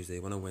 1 on Tuesday,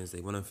 1 on Wednesday,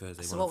 1 on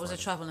Thursday. So 1 what on was the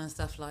Friday. travel and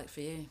stuff like for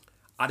you?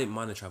 I didn't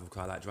mind the travel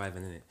because I like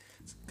driving, innit?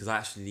 Because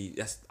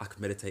I could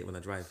meditate when I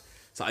drive.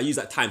 So I use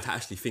that time to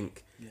actually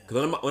think.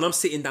 Because when I'm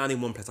sitting down in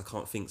one place, I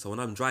can't think. So when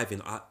I'm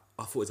driving, I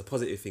thought it's a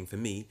positive thing for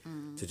me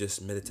to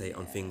just meditate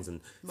on things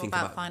and What think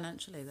about about.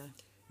 financially though?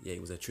 Yeah,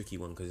 it was a tricky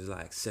one because it's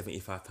like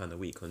 £75 a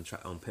week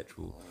on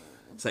petrol.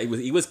 So it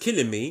was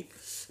killing me,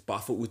 but I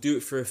thought we'll do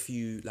it for a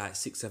few, like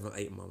 6, 7,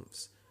 8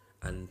 months,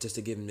 and just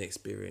to give him the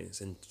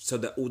experience, and so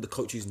that all the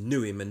coaches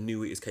knew him and knew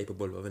what he was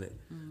capable of, innit?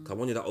 Because I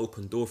wanted that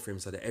open door for him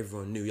so that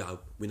everyone knew, yeah,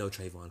 we know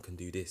Trayvon can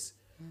do this.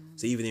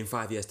 So even in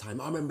 5 years'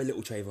 time, I remember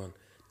little Trayvon.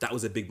 That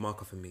was a big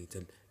marker for me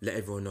to let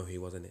everyone know who he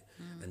was, innit?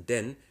 And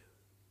then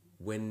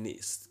when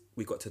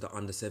we got to the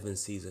under-7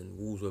 season,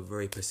 Wolves were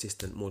very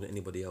persistent more than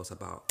anybody else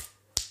about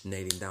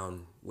nailing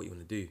down what you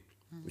want to do,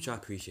 which I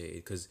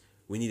appreciated because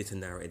we needed to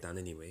narrow it down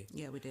anyway.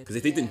 Yeah, we did. Because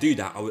if they didn't do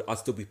that, I'd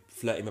still be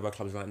flirting with our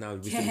clubs right now.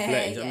 We'd still be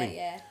flirting, do you know what I mean?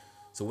 Yeah.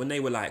 So when they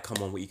were like, come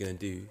on, what are you going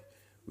to do?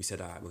 We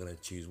said, all right, we're going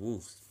to choose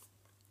Wolves.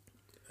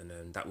 And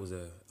then that was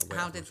a way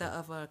How up did my the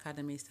other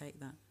academies take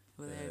that?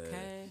 Were they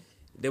okay?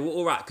 They were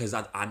all right because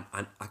I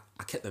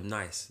kept them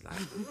nice. Like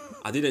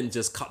I didn't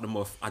just cut them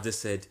off. I just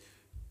said,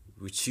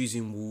 we're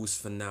choosing Wolves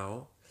for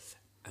now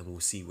and we'll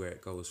see where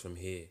it goes from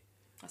here.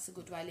 That's a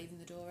good way, leaving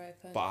the door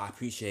open. But I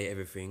appreciate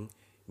everything.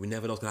 We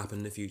never know what's going to happen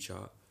in the future.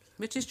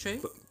 Which is true.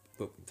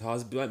 But I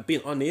was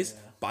being honest,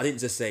 but I didn't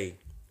just say,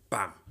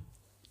 bam,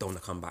 don't want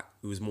to come back.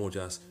 It was more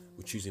just,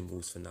 we're choosing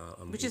Wolves for now.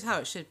 And Which is how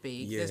it should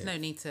be. Yeah. There's no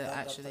need to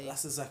actually...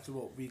 That's exactly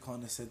what we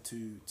kind of said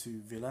to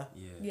Villa.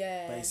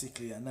 Yeah.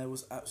 Basically, and that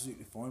was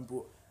absolutely fine.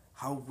 But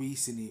how we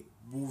seen it,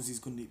 Wolves is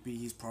going to be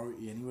his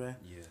priority anyway.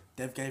 Yeah.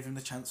 They've gave him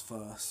the chance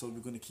first, so we're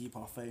going to keep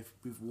our faith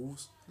with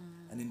Wolves.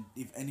 And then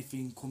if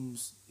anything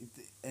comes,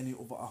 any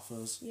other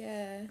offers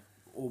Yeah.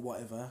 or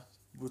whatever,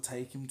 we'll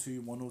take him to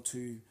 1 or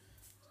 2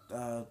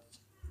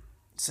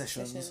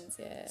 sessions,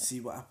 yeah. see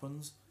what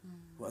happens.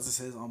 But as I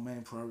said, our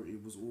main priority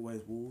was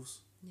always Wolves.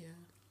 Yeah.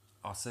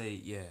 I'll say,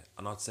 yeah.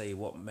 And I'd say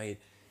what made...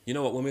 You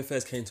know what? When we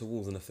first came to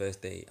Wolves on the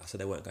first day, I said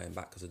they weren't going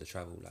back because of the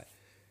travel. Like,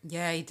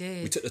 Yeah, he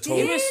did. we took the toll...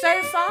 He was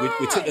so far.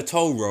 We took the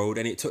toll road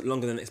and it took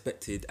longer than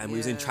expected and we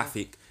was in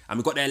traffic and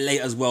we got there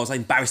late as well. I was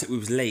embarrassed that we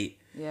was late.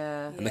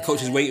 Yeah. And the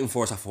coach was waiting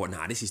for us. I thought,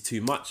 nah, this is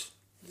too much.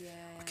 Yeah.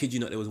 I kid you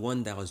not, there was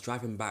one day I was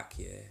driving back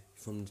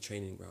from the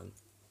training ground.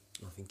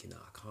 And I'm thinking, nah,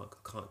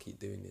 I can't keep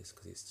doing this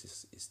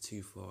because it's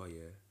too far,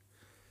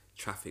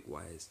 traffic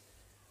wise.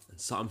 And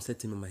something said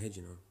to me in my head,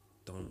 you know,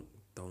 don't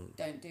do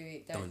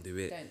it. Don't do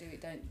it. Don't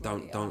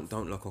do it.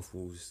 Don't lock off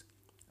Wolves.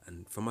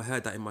 And from I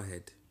heard that in my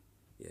head,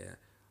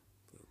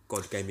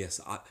 God gave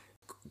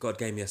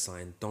me a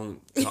sign.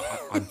 Don't.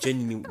 I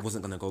genuinely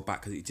wasn't gonna go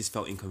back because it just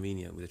felt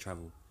inconvenient with the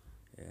travel.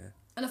 Yeah.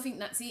 And I think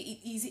that's it.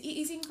 It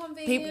is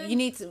inconvenient. People, you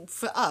need to.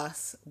 For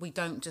us, we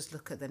don't just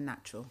look at the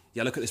natural.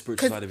 Yeah, look at the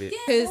spiritual side of it.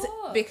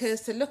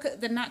 Because to look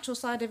at the natural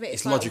side of it,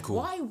 It's like, logical.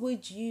 Why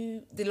would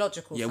you the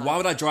logical? Yeah, side. why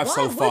would I drive Why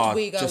so far? Would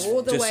we go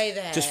all the way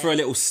there? Just for a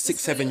little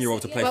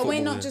 6-7-year-old to play But football.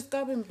 we're not just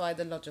going by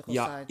the logical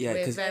side. Yeah,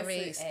 we're 'cause-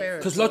 very spiritual.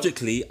 Because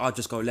logically, I'd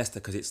just go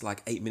Leicester because it's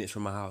like 8 minutes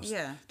from my house.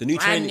 Yeah. The new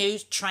brand training. new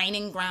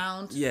training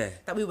ground. Yeah.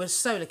 That we were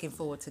so looking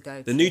forward to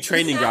go. The new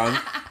training ground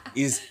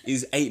is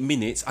 8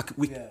 minutes.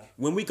 Yeah.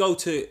 When we go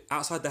to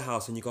outside the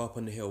house and you go up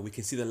on the hill, we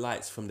can see the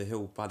lights from the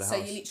hill by the So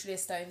house. you're literally a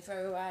stone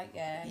throw away.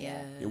 Yeah.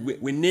 Yeah. We're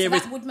So nearer.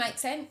 that would make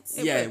sense.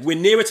 We're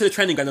nearer to the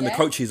training ground than the Yeah.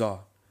 coaches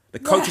are. The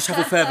coaches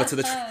travel further to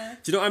the.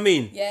 Do you know what I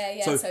mean?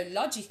 Yeah. So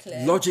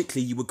logically.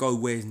 Logically, you would go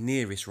where's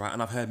nearest, right?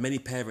 And I've heard many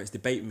parents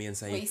debate me and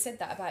say, Well, you said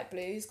that about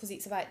Blues because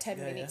it's about 10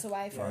 minutes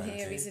away from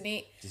here, okay. isn't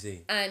it? you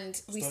see,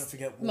 And we, Don't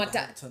forget, my dad.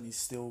 Wolverhampton is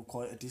still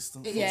quite a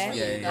distance. Yeah.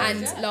 Yeah.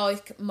 And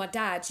like my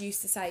dad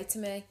used to say to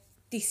me,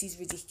 "This is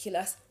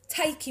ridiculous.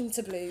 Take him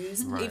to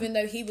Blues," even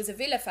though he was a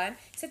Villa fan.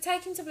 He said,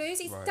 "Take him to Blues.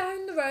 It's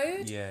down the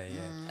road." yeah.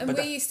 And But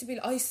we used to be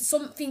like,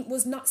 something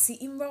was not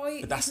sitting right.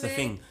 But that's with the me.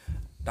 thing.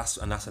 That's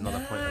another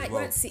point as It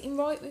well. weren't sitting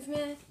right with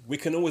me. We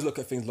can always look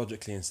at things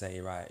logically and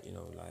say, right, you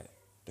know, like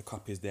the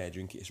cup is there,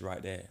 drink it, it's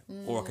right there.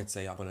 Or I could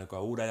say I'm gonna go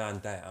all day down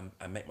there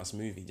and make my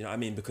smoothie. Do you know what I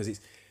mean? Because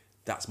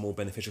that's more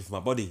beneficial for my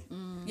body.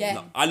 Yeah.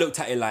 Like, I looked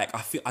at it like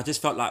I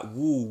just felt like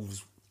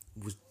Wolves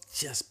was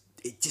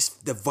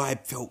the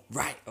vibe felt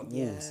right at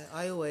Wolves. Yeah,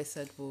 I always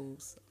said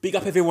Wolves. Big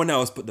up everyone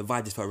else, but the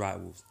vibe just felt right at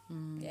Wolves.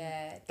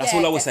 Yeah. That's Yeah,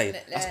 all I would say.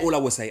 definitely. That's all I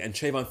would say. And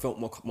Trayvon felt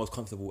most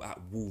comfortable at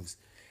Wolves,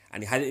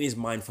 and he had it in his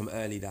mind from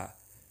early that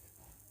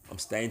I'm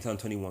staying till I'm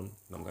 21 and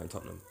I'm going to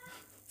Tottenham.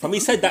 From he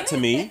said that to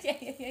me,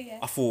 Yeah.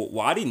 I thought,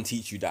 well, I didn't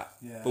teach you that.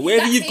 Yeah. But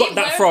wherever That's you've got it.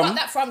 that Wherever from, you got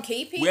that from,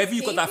 keep it. wherever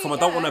you got Keep that it, from, I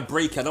don't yeah. want to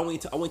break it. I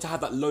want you to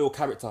have that loyal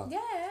character. Yeah.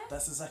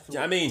 That's exactly Do you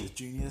know what I mean? the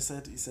Junior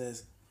said. He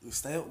says he'll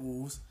stay at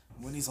Wolves.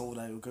 When he's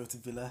older, he'll go to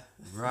Villa.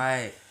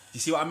 Right. You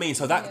see what I mean?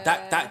 So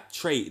that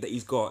trait that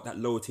he's got, that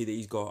loyalty that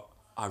he's got,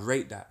 I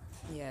rate that.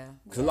 Yeah.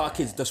 Because a lot of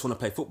kids just want to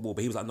play football,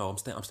 but he was like, no, I'm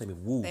staying with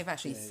Wolves. They've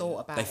actually thought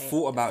about They it.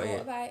 thought about Thought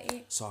it. about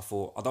it. So I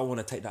thought, I don't want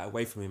to take that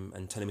away from him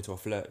and turn him into a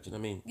flirt. Do you know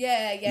what I mean?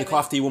 Yeah. Look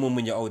after your woman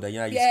when you're older. You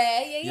know, you know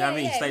what I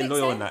mean? yeah, Stay makes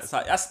loyal on sense. that. It's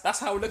like, that's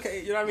how I look at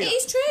it. You know what I mean? It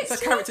is true, It's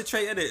it's a true. character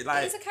trait, isn't it?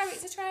 Like, It's a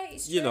character trait.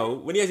 It's true. you know,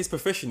 when he has his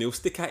profession, he'll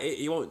stick at it.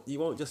 He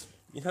won't just.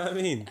 You know what I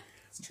mean?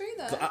 It's true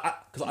though.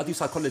 Because I do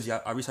psychology.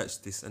 I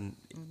research this, and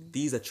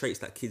these are traits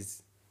that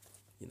kids,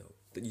 you know,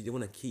 that you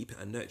want to keep it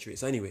and nurture it.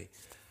 So anyway,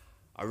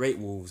 I rate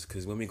Wolves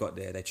because when we got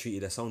there, they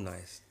treated us so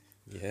nice.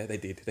 Yeah, they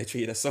did. They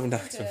treated us so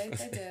nice.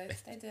 They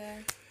do.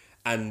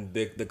 And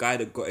the guy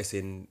that got us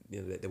in,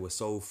 you know, they were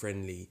so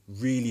friendly,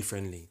 really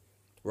friendly.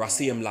 Where I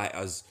see them like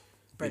as,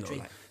 you know,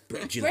 like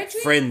brethren, like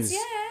friends. Yeah.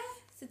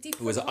 It's a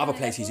different Whereas at one other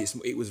places,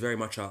 level. it was very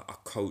much a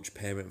coach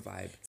parent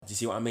vibe. Do you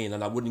see what I mean?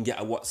 And I wouldn't get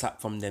a WhatsApp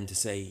from them to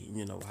say,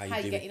 you know, how How you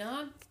you doing? getting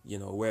on? You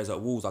know, whereas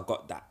at Wolves, I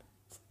got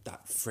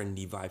that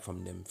friendly vibe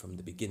from them from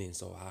the beginning,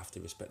 so I have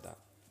to respect that.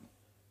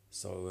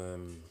 So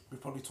We're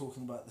probably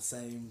talking about the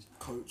same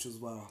coach as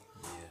well.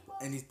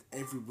 yeah.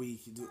 Every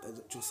week,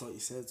 just like you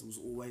said, there was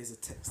always a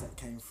text that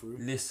came through.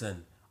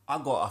 Listen, I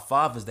got a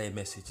Father's Day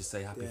message to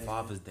say Happy Yeah,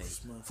 Father's Day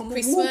Christmas. from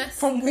Christmas.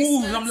 from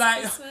Wolves. I'm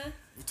like, Christmas.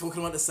 We're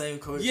talking about the same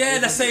coach. yeah,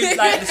 the same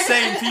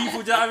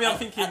people. Do you know what I mean? I'm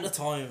thinking. At the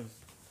time,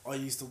 I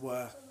used to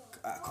work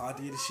at a car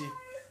dealership,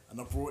 and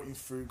I brought him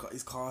through, got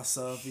his car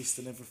serviced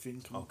and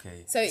everything.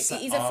 Okay. So it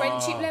is a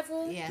friendship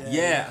level. Yeah.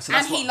 Yeah. So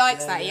that's And he what,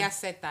 likes that. He has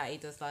said that. He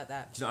does like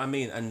that. do you know what I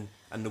mean?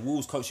 And the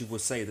Wolves coaches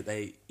would say that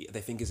they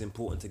think it's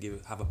important to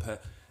have a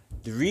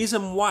the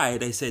reason why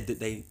they said that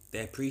they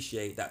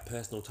appreciate that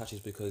personal touch is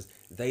because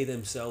they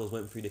themselves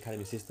went through the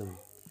academy system.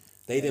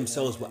 They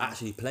themselves were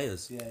actually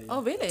players. Yeah, yeah.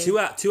 Oh, really? Two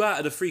out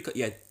of the three.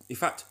 Yeah, in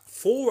fact,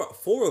 four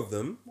of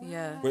them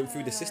Yeah. went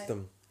through the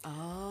system.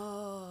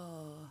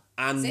 Oh.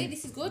 And See,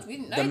 this is good. We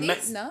didn't the know ma-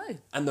 this. No.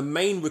 and the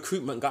main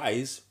recruitment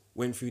guys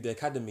went through the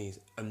academies,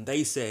 and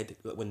they said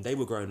that when they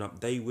were growing up,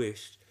 they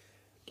wished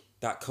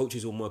that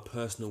coaches were more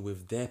personal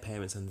with their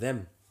parents and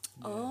them.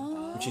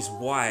 Oh. Which is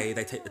why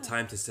they take the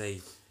time to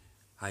say,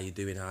 how you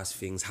doing, how's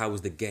things, how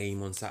was the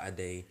game on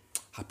Saturday,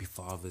 Happy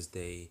Father's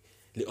Day,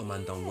 little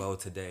man done well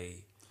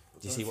today.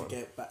 Do you see what?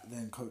 Forget back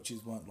then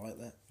coaches weren't like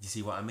that. You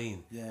see what I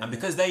mean? Yeah. And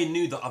because they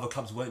knew that other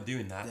clubs weren't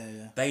doing that,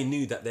 Yeah. they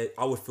knew that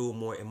I would feel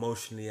more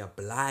emotionally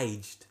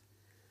obliged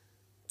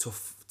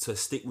to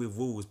stick with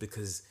rules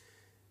because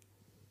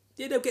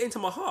they'll get into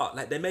my heart.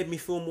 Like they made me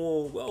feel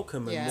more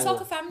welcome and Yeah. more, It's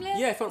like a family.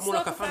 Yeah, it felt It's more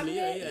like like a a family.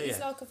 family. Yeah. It's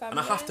like a And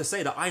I have family. to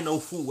say that I know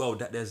full well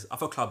that there's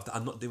other clubs that are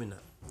not doing that.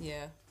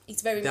 Yeah.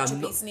 It's very They are much a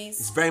not- business.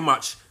 It's very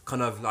much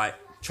kind of like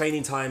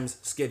training times,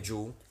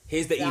 schedule.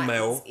 Here's the That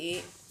email, is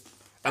it.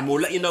 and we'll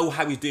let you know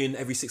how he's doing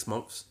every 6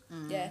 months.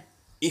 Yeah.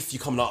 If you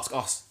come and ask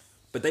us,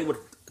 but they would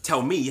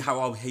tell me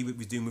how he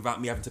was doing without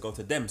me having to go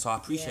to them. So I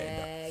appreciated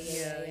that.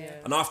 Yeah.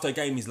 And after a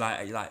game, he's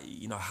like,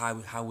 you know,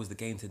 how was the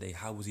game today?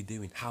 How was he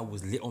doing? How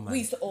was little man? We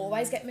used to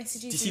always get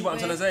messages. Do you see didn't what I'm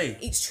we? trying to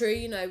say? It's true,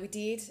 you know, we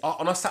did.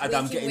 On a Saturday,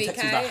 I'm Week in, getting week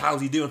texts like, out.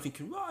 how's he doing? I'm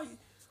thinking, right,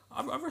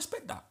 I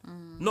respect that.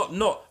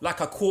 Not like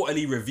a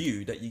quarterly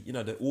review that you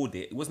know the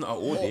audit. It wasn't an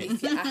Or audit.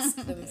 if you ask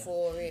them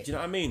for it. Do you know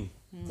what I mean?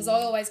 Because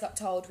I always got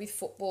told with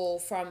football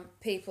from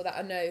people that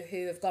I know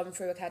who have gone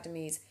through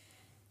academies,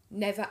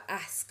 never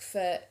ask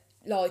for,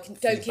 like,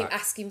 don't keep Feedback.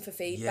 asking for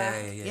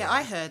feedback. Yeah,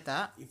 I heard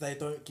that. If they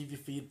don't give you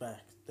feedback,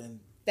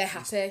 then They're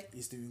happy.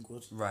 He's doing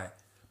good. Right.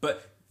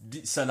 But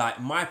so like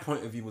my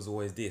point of view was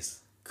always this,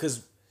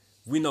 because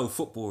we know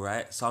football,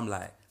 right? So I'm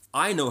like,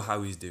 I know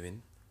how he's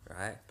doing,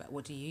 right? But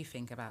what do you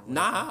think about it?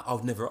 Nah,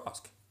 I'd never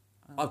ask.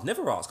 I'd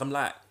never ask. I'm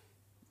like,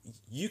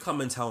 you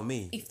come and tell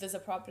me. If there's a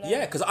problem.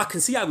 Yeah, because I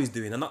can see how he's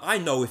doing, and I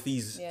know if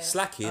he's Yeah.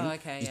 slacking, Oh,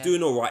 okay, he's yeah.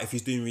 doing all right. If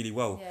he's doing really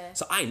well, Yeah.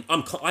 so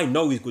I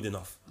know he's good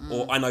enough,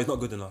 or I know he's not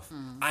good enough.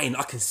 I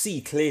can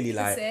see clearly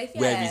like see,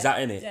 where yeah, he's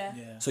at in it. yeah.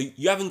 Yeah. So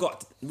you haven't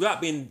got,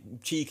 without being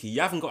cheeky, you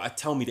haven't got to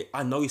tell me that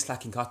I know he's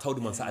slacking. 'Cause I told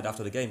him on Saturday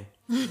after the game.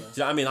 Do you know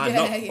what I mean? I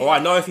know, Yeah. or I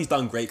know if he's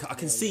done great. I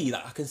can see,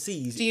 like I can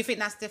see. He's, Do you think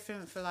that's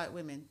different for like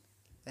women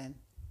then?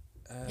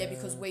 Yeah,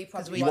 because we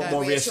probably we want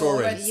more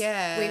reassurance.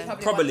 Yeah. We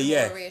probably Probably, want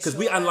yeah, more because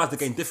we analyse the reassurance.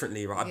 game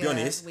differently, right? I'll be Yeah,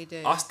 honest. we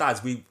do. Us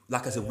dads,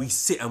 like I said, we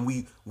sit and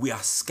we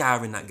are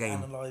scouring that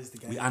game. Analyse the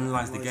game. We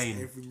analyse the game.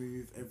 Every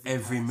move,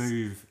 Every pass,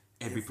 move,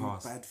 every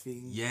pass. bad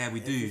thing. Yeah, we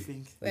do.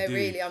 everything. Where do.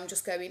 really I'm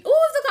just going,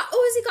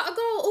 has he got a goal?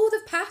 Oh,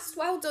 they've passed.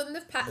 Well done,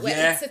 they've passed. Where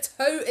Yeah. it's a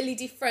totally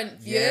different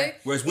view. Yeah.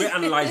 Whereas we're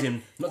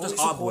analysing not Oh, just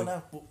it's our a boy.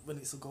 corner, but when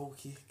it's a goal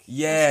kick.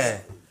 Yeah.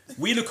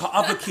 We look at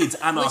other kids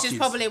and our Which kids. is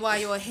probably why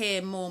you'll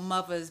hear more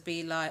mothers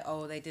be like,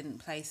 oh, they didn't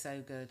play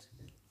so good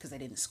because they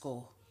didn't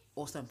score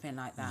or something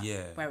like that.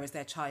 Yeah. Whereas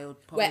their child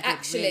probably Where did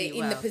actually, really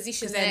in the well,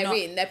 position 'cause they're not-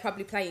 in, they're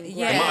probably playing great.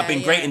 Yeah. They might have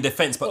been great in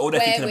defence, but all they're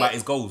where thinking we- about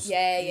is goals.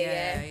 Yeah.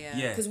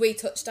 Yeah. Because we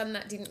touched on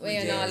that, didn't we,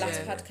 in did, our last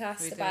yeah. podcast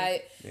We did. about.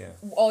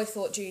 Yeah. I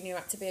thought Junior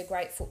had to be a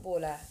great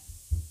footballer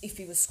if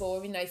he was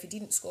scoring. Now, if he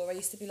didn't score, I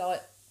used to be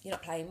like, "You're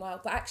not playing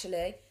well." But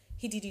actually,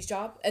 he did his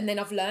job, and then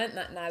I've learnt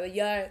that now. A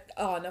year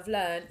on, I've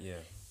learned Yeah.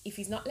 if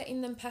he's not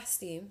letting them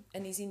past him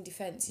and he's in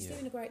defence, he's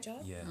doing a great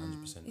job. Yeah,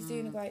 100%. He's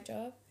doing a great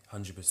job.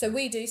 100%. So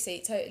we do see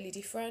it totally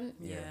different.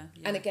 Yeah.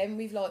 And again,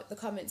 we've like the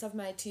comments I've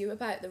made to you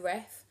about the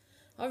ref.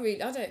 I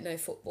don't know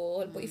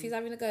football, but if he's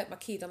having a go at my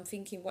kid, I'm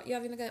thinking, what are you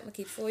having a go at my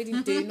kid for? He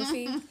didn't do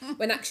nothing.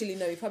 When actually,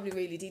 no, he probably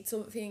really did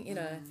something, you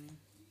know.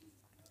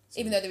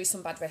 Even though there is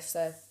some bad refs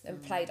there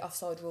and played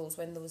offside rules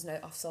when there was no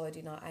offside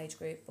in our age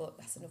group, but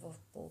that's another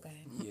ball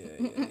game.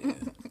 Yeah.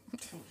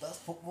 That's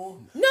football.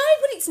 No,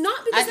 but it's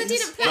not because they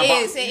didn't play.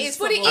 It is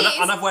But it football. is.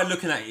 Another way of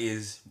looking at it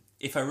is,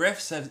 if a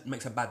ref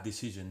makes a bad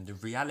decision, the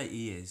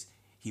reality is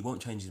he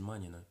won't change his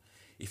mind, you know.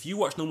 If you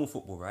watch normal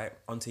football, right,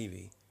 on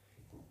TV,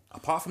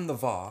 apart from the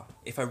VAR,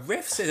 if a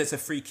ref says it's a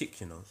free kick,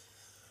 you know,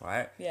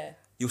 right, Yeah.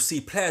 you'll see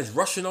players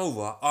rushing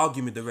over,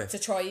 arguing with the ref. To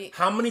try it.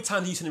 How many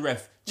times have you seen the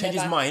ref change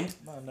his Never. mind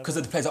because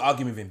the players are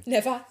arguing with him?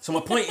 Never. So my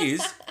point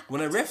is,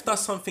 when a ref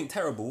does something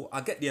terrible,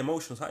 I get the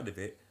emotional side of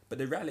it, but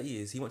the reality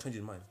is he won't change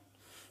his mind.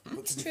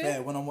 But to be true.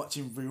 fair, when I'm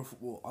watching real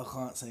football, I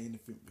can't say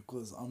anything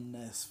because I'm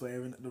there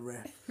swearing at the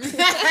ref.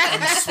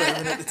 I'm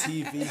swearing at the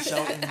TV,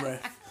 shouting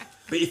ref.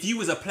 But if you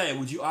was a player,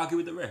 would you argue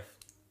with the ref?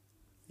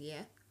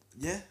 Yeah.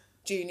 Yeah.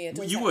 Junior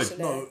does You would? actually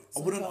No, I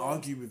wouldn't sometimes.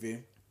 argue with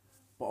him,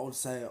 but I would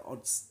say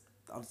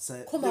I'd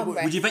say. Come Yeah, on, but-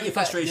 ref. Would you vent your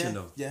But- frustration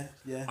though? Yeah.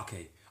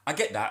 Okay, I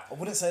get that. I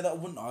wouldn't say that I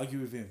wouldn't argue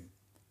with him,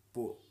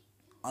 but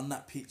on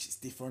that pitch it's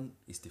different.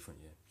 It's different,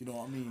 yeah. You know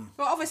what I mean?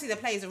 Well, obviously the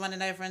players are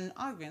running over and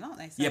arguing, aren't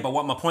they? So- Yeah, but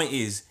what my point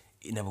is,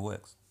 it never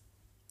works.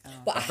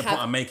 But That's the I point have,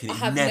 I'm making, I it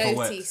have never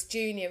noticed works.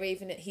 Junior,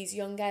 even at his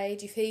young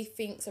age, if he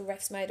thinks a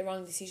ref's made a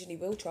wrong decision, he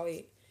will try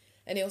it.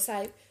 And he'll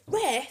say,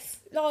 ref,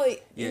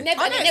 like, Yeah.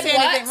 never, I and it don't never see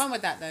anything works. wrong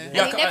with that though.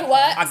 Yeah. it never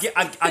works.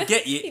 I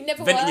get you. It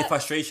never venting your works.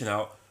 frustration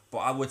out, but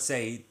I would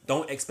say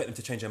don't expect them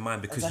to change their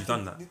mind because you've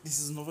done that. This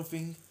is another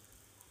thing.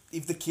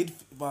 If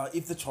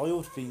the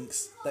child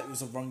thinks that it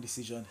was a wrong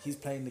decision, he's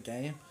playing the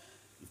game.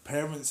 If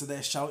parents are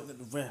there shouting at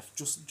the ref,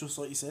 just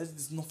like you said,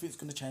 there's nothing's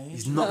gonna change.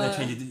 He's not going to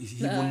change it.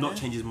 He will not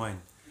change his mind.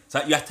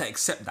 So you have to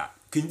accept that.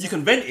 You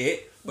can vent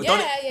it, but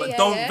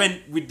don't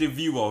vent with the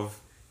view of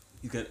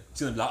you're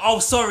gonna be like, oh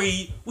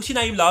sorry, what's your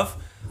name, love?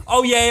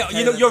 Oh yeah,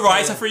 you're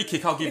right. It's a free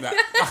kick. I'll give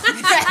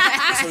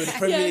that. So in the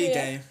Premier League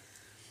yeah. game,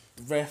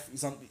 the ref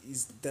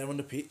is there on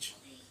the pitch.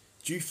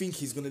 Do you think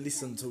he's going to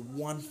listen to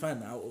one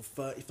fan out of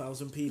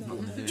 30,000 people?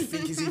 Do you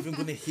think he's even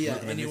going to hear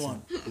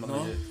anyone?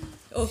 No.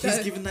 Okay.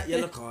 He's given that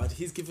yellow card,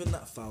 he's given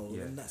that foul,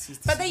 and that's his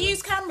But they decision.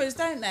 use cameras,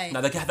 don't they?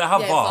 No, they have Yeah,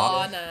 VAR.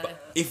 VAR, no.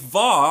 But if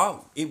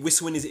VAR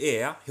whistle in his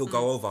ear, he'll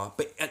go over.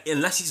 But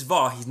unless it's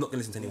VAR, he's not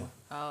going to listen to anyone.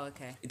 Oh,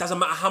 okay. It doesn't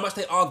matter how much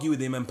they argue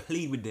with him and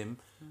plead with him.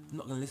 I'm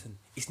not going to listen.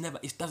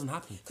 It doesn't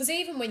happen. Because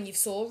even when you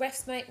saw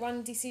refs make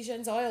wrong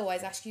decisions, I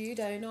always ask you,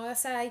 don't I? I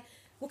say,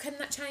 well, can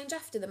that change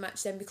after the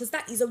match then? Because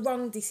that is a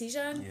wrong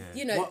decision. Yeah.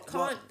 You know, What they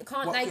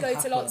could go to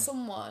happen like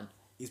someone?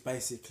 Is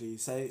basically,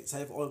 say if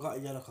I got a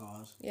yellow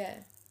card, Yeah.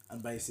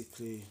 and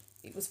basically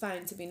It was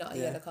found to be not a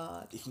yellow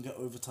card. it can get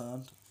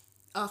overturned.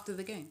 After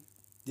the game.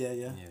 Yeah.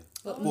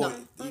 But Well, no,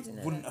 I it didn't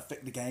know wouldn't that.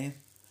 affect the game.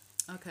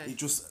 Okay. It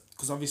just,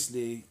 because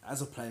obviously,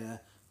 as a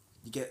player,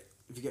 if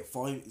you get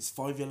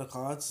 5 yellow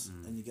cards,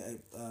 and you get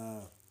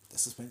a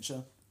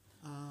suspension.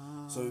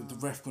 So the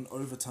ref can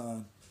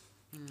overturn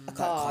A that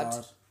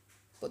card,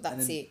 but and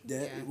that's then, it. Yeah,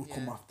 it will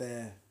come off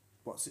there.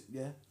 What's it?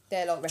 Yeah.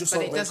 They're like Just refs. But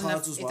like it red doesn't.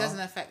 cards as It well. doesn't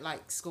affect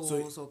like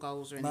scores or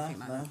goals or anything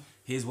like that.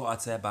 Here's what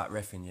I'd say about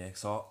reffing, yeah.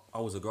 So I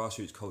was a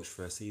grassroots coach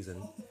for a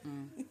season,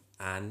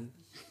 and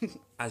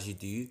as you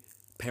do,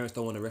 parents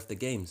don't want to ref the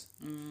games.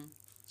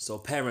 So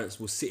parents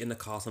will sit in the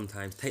car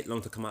sometimes, take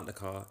long to come out the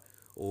car,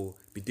 or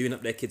be doing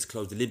up their kids'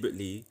 clothes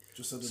deliberately.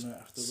 Just so they don't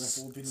have to ref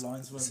or be the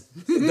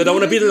linesman. They don't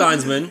want to be the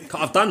linesman.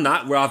 'Cause I've done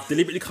that where I've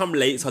deliberately come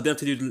late, so I don't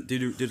have to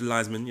do the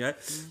linesman, yeah.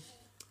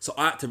 So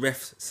I had to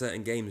ref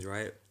certain games,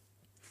 right?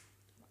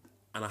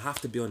 And I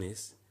have to be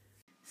honest.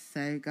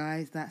 So,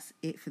 guys, that's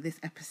it for this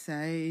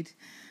episode.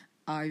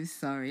 I'm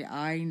sorry.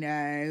 I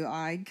know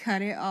I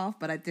cut it off,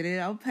 but I did it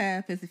on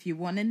purpose. If you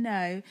want to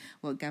know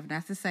what Gavin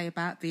has to say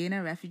about being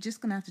a ref, you're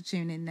just going to have to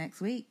tune in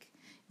next week.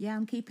 Yeah,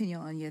 I'm keeping you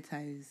on your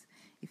toes.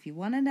 If you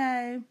want to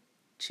know,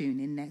 tune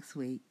in next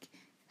week.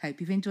 Hope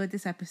you've enjoyed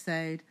this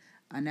episode.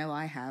 I know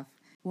I have.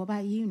 What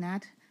about you,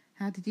 Nad?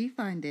 How did you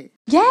find it?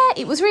 Yeah,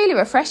 it was really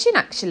refreshing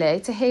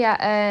actually to hear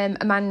a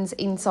man's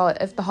insight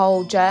of the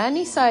whole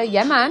journey. So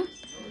yeah, man,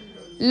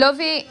 love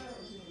it.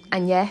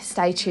 And yeah,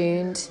 stay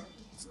tuned.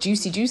 It's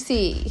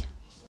juicy.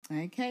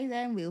 Okay,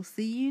 then. We'll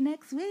see you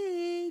next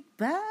week.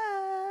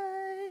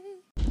 Bye.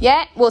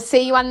 Yeah, we'll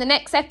see you on the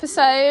next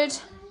episode.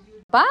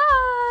 Bye.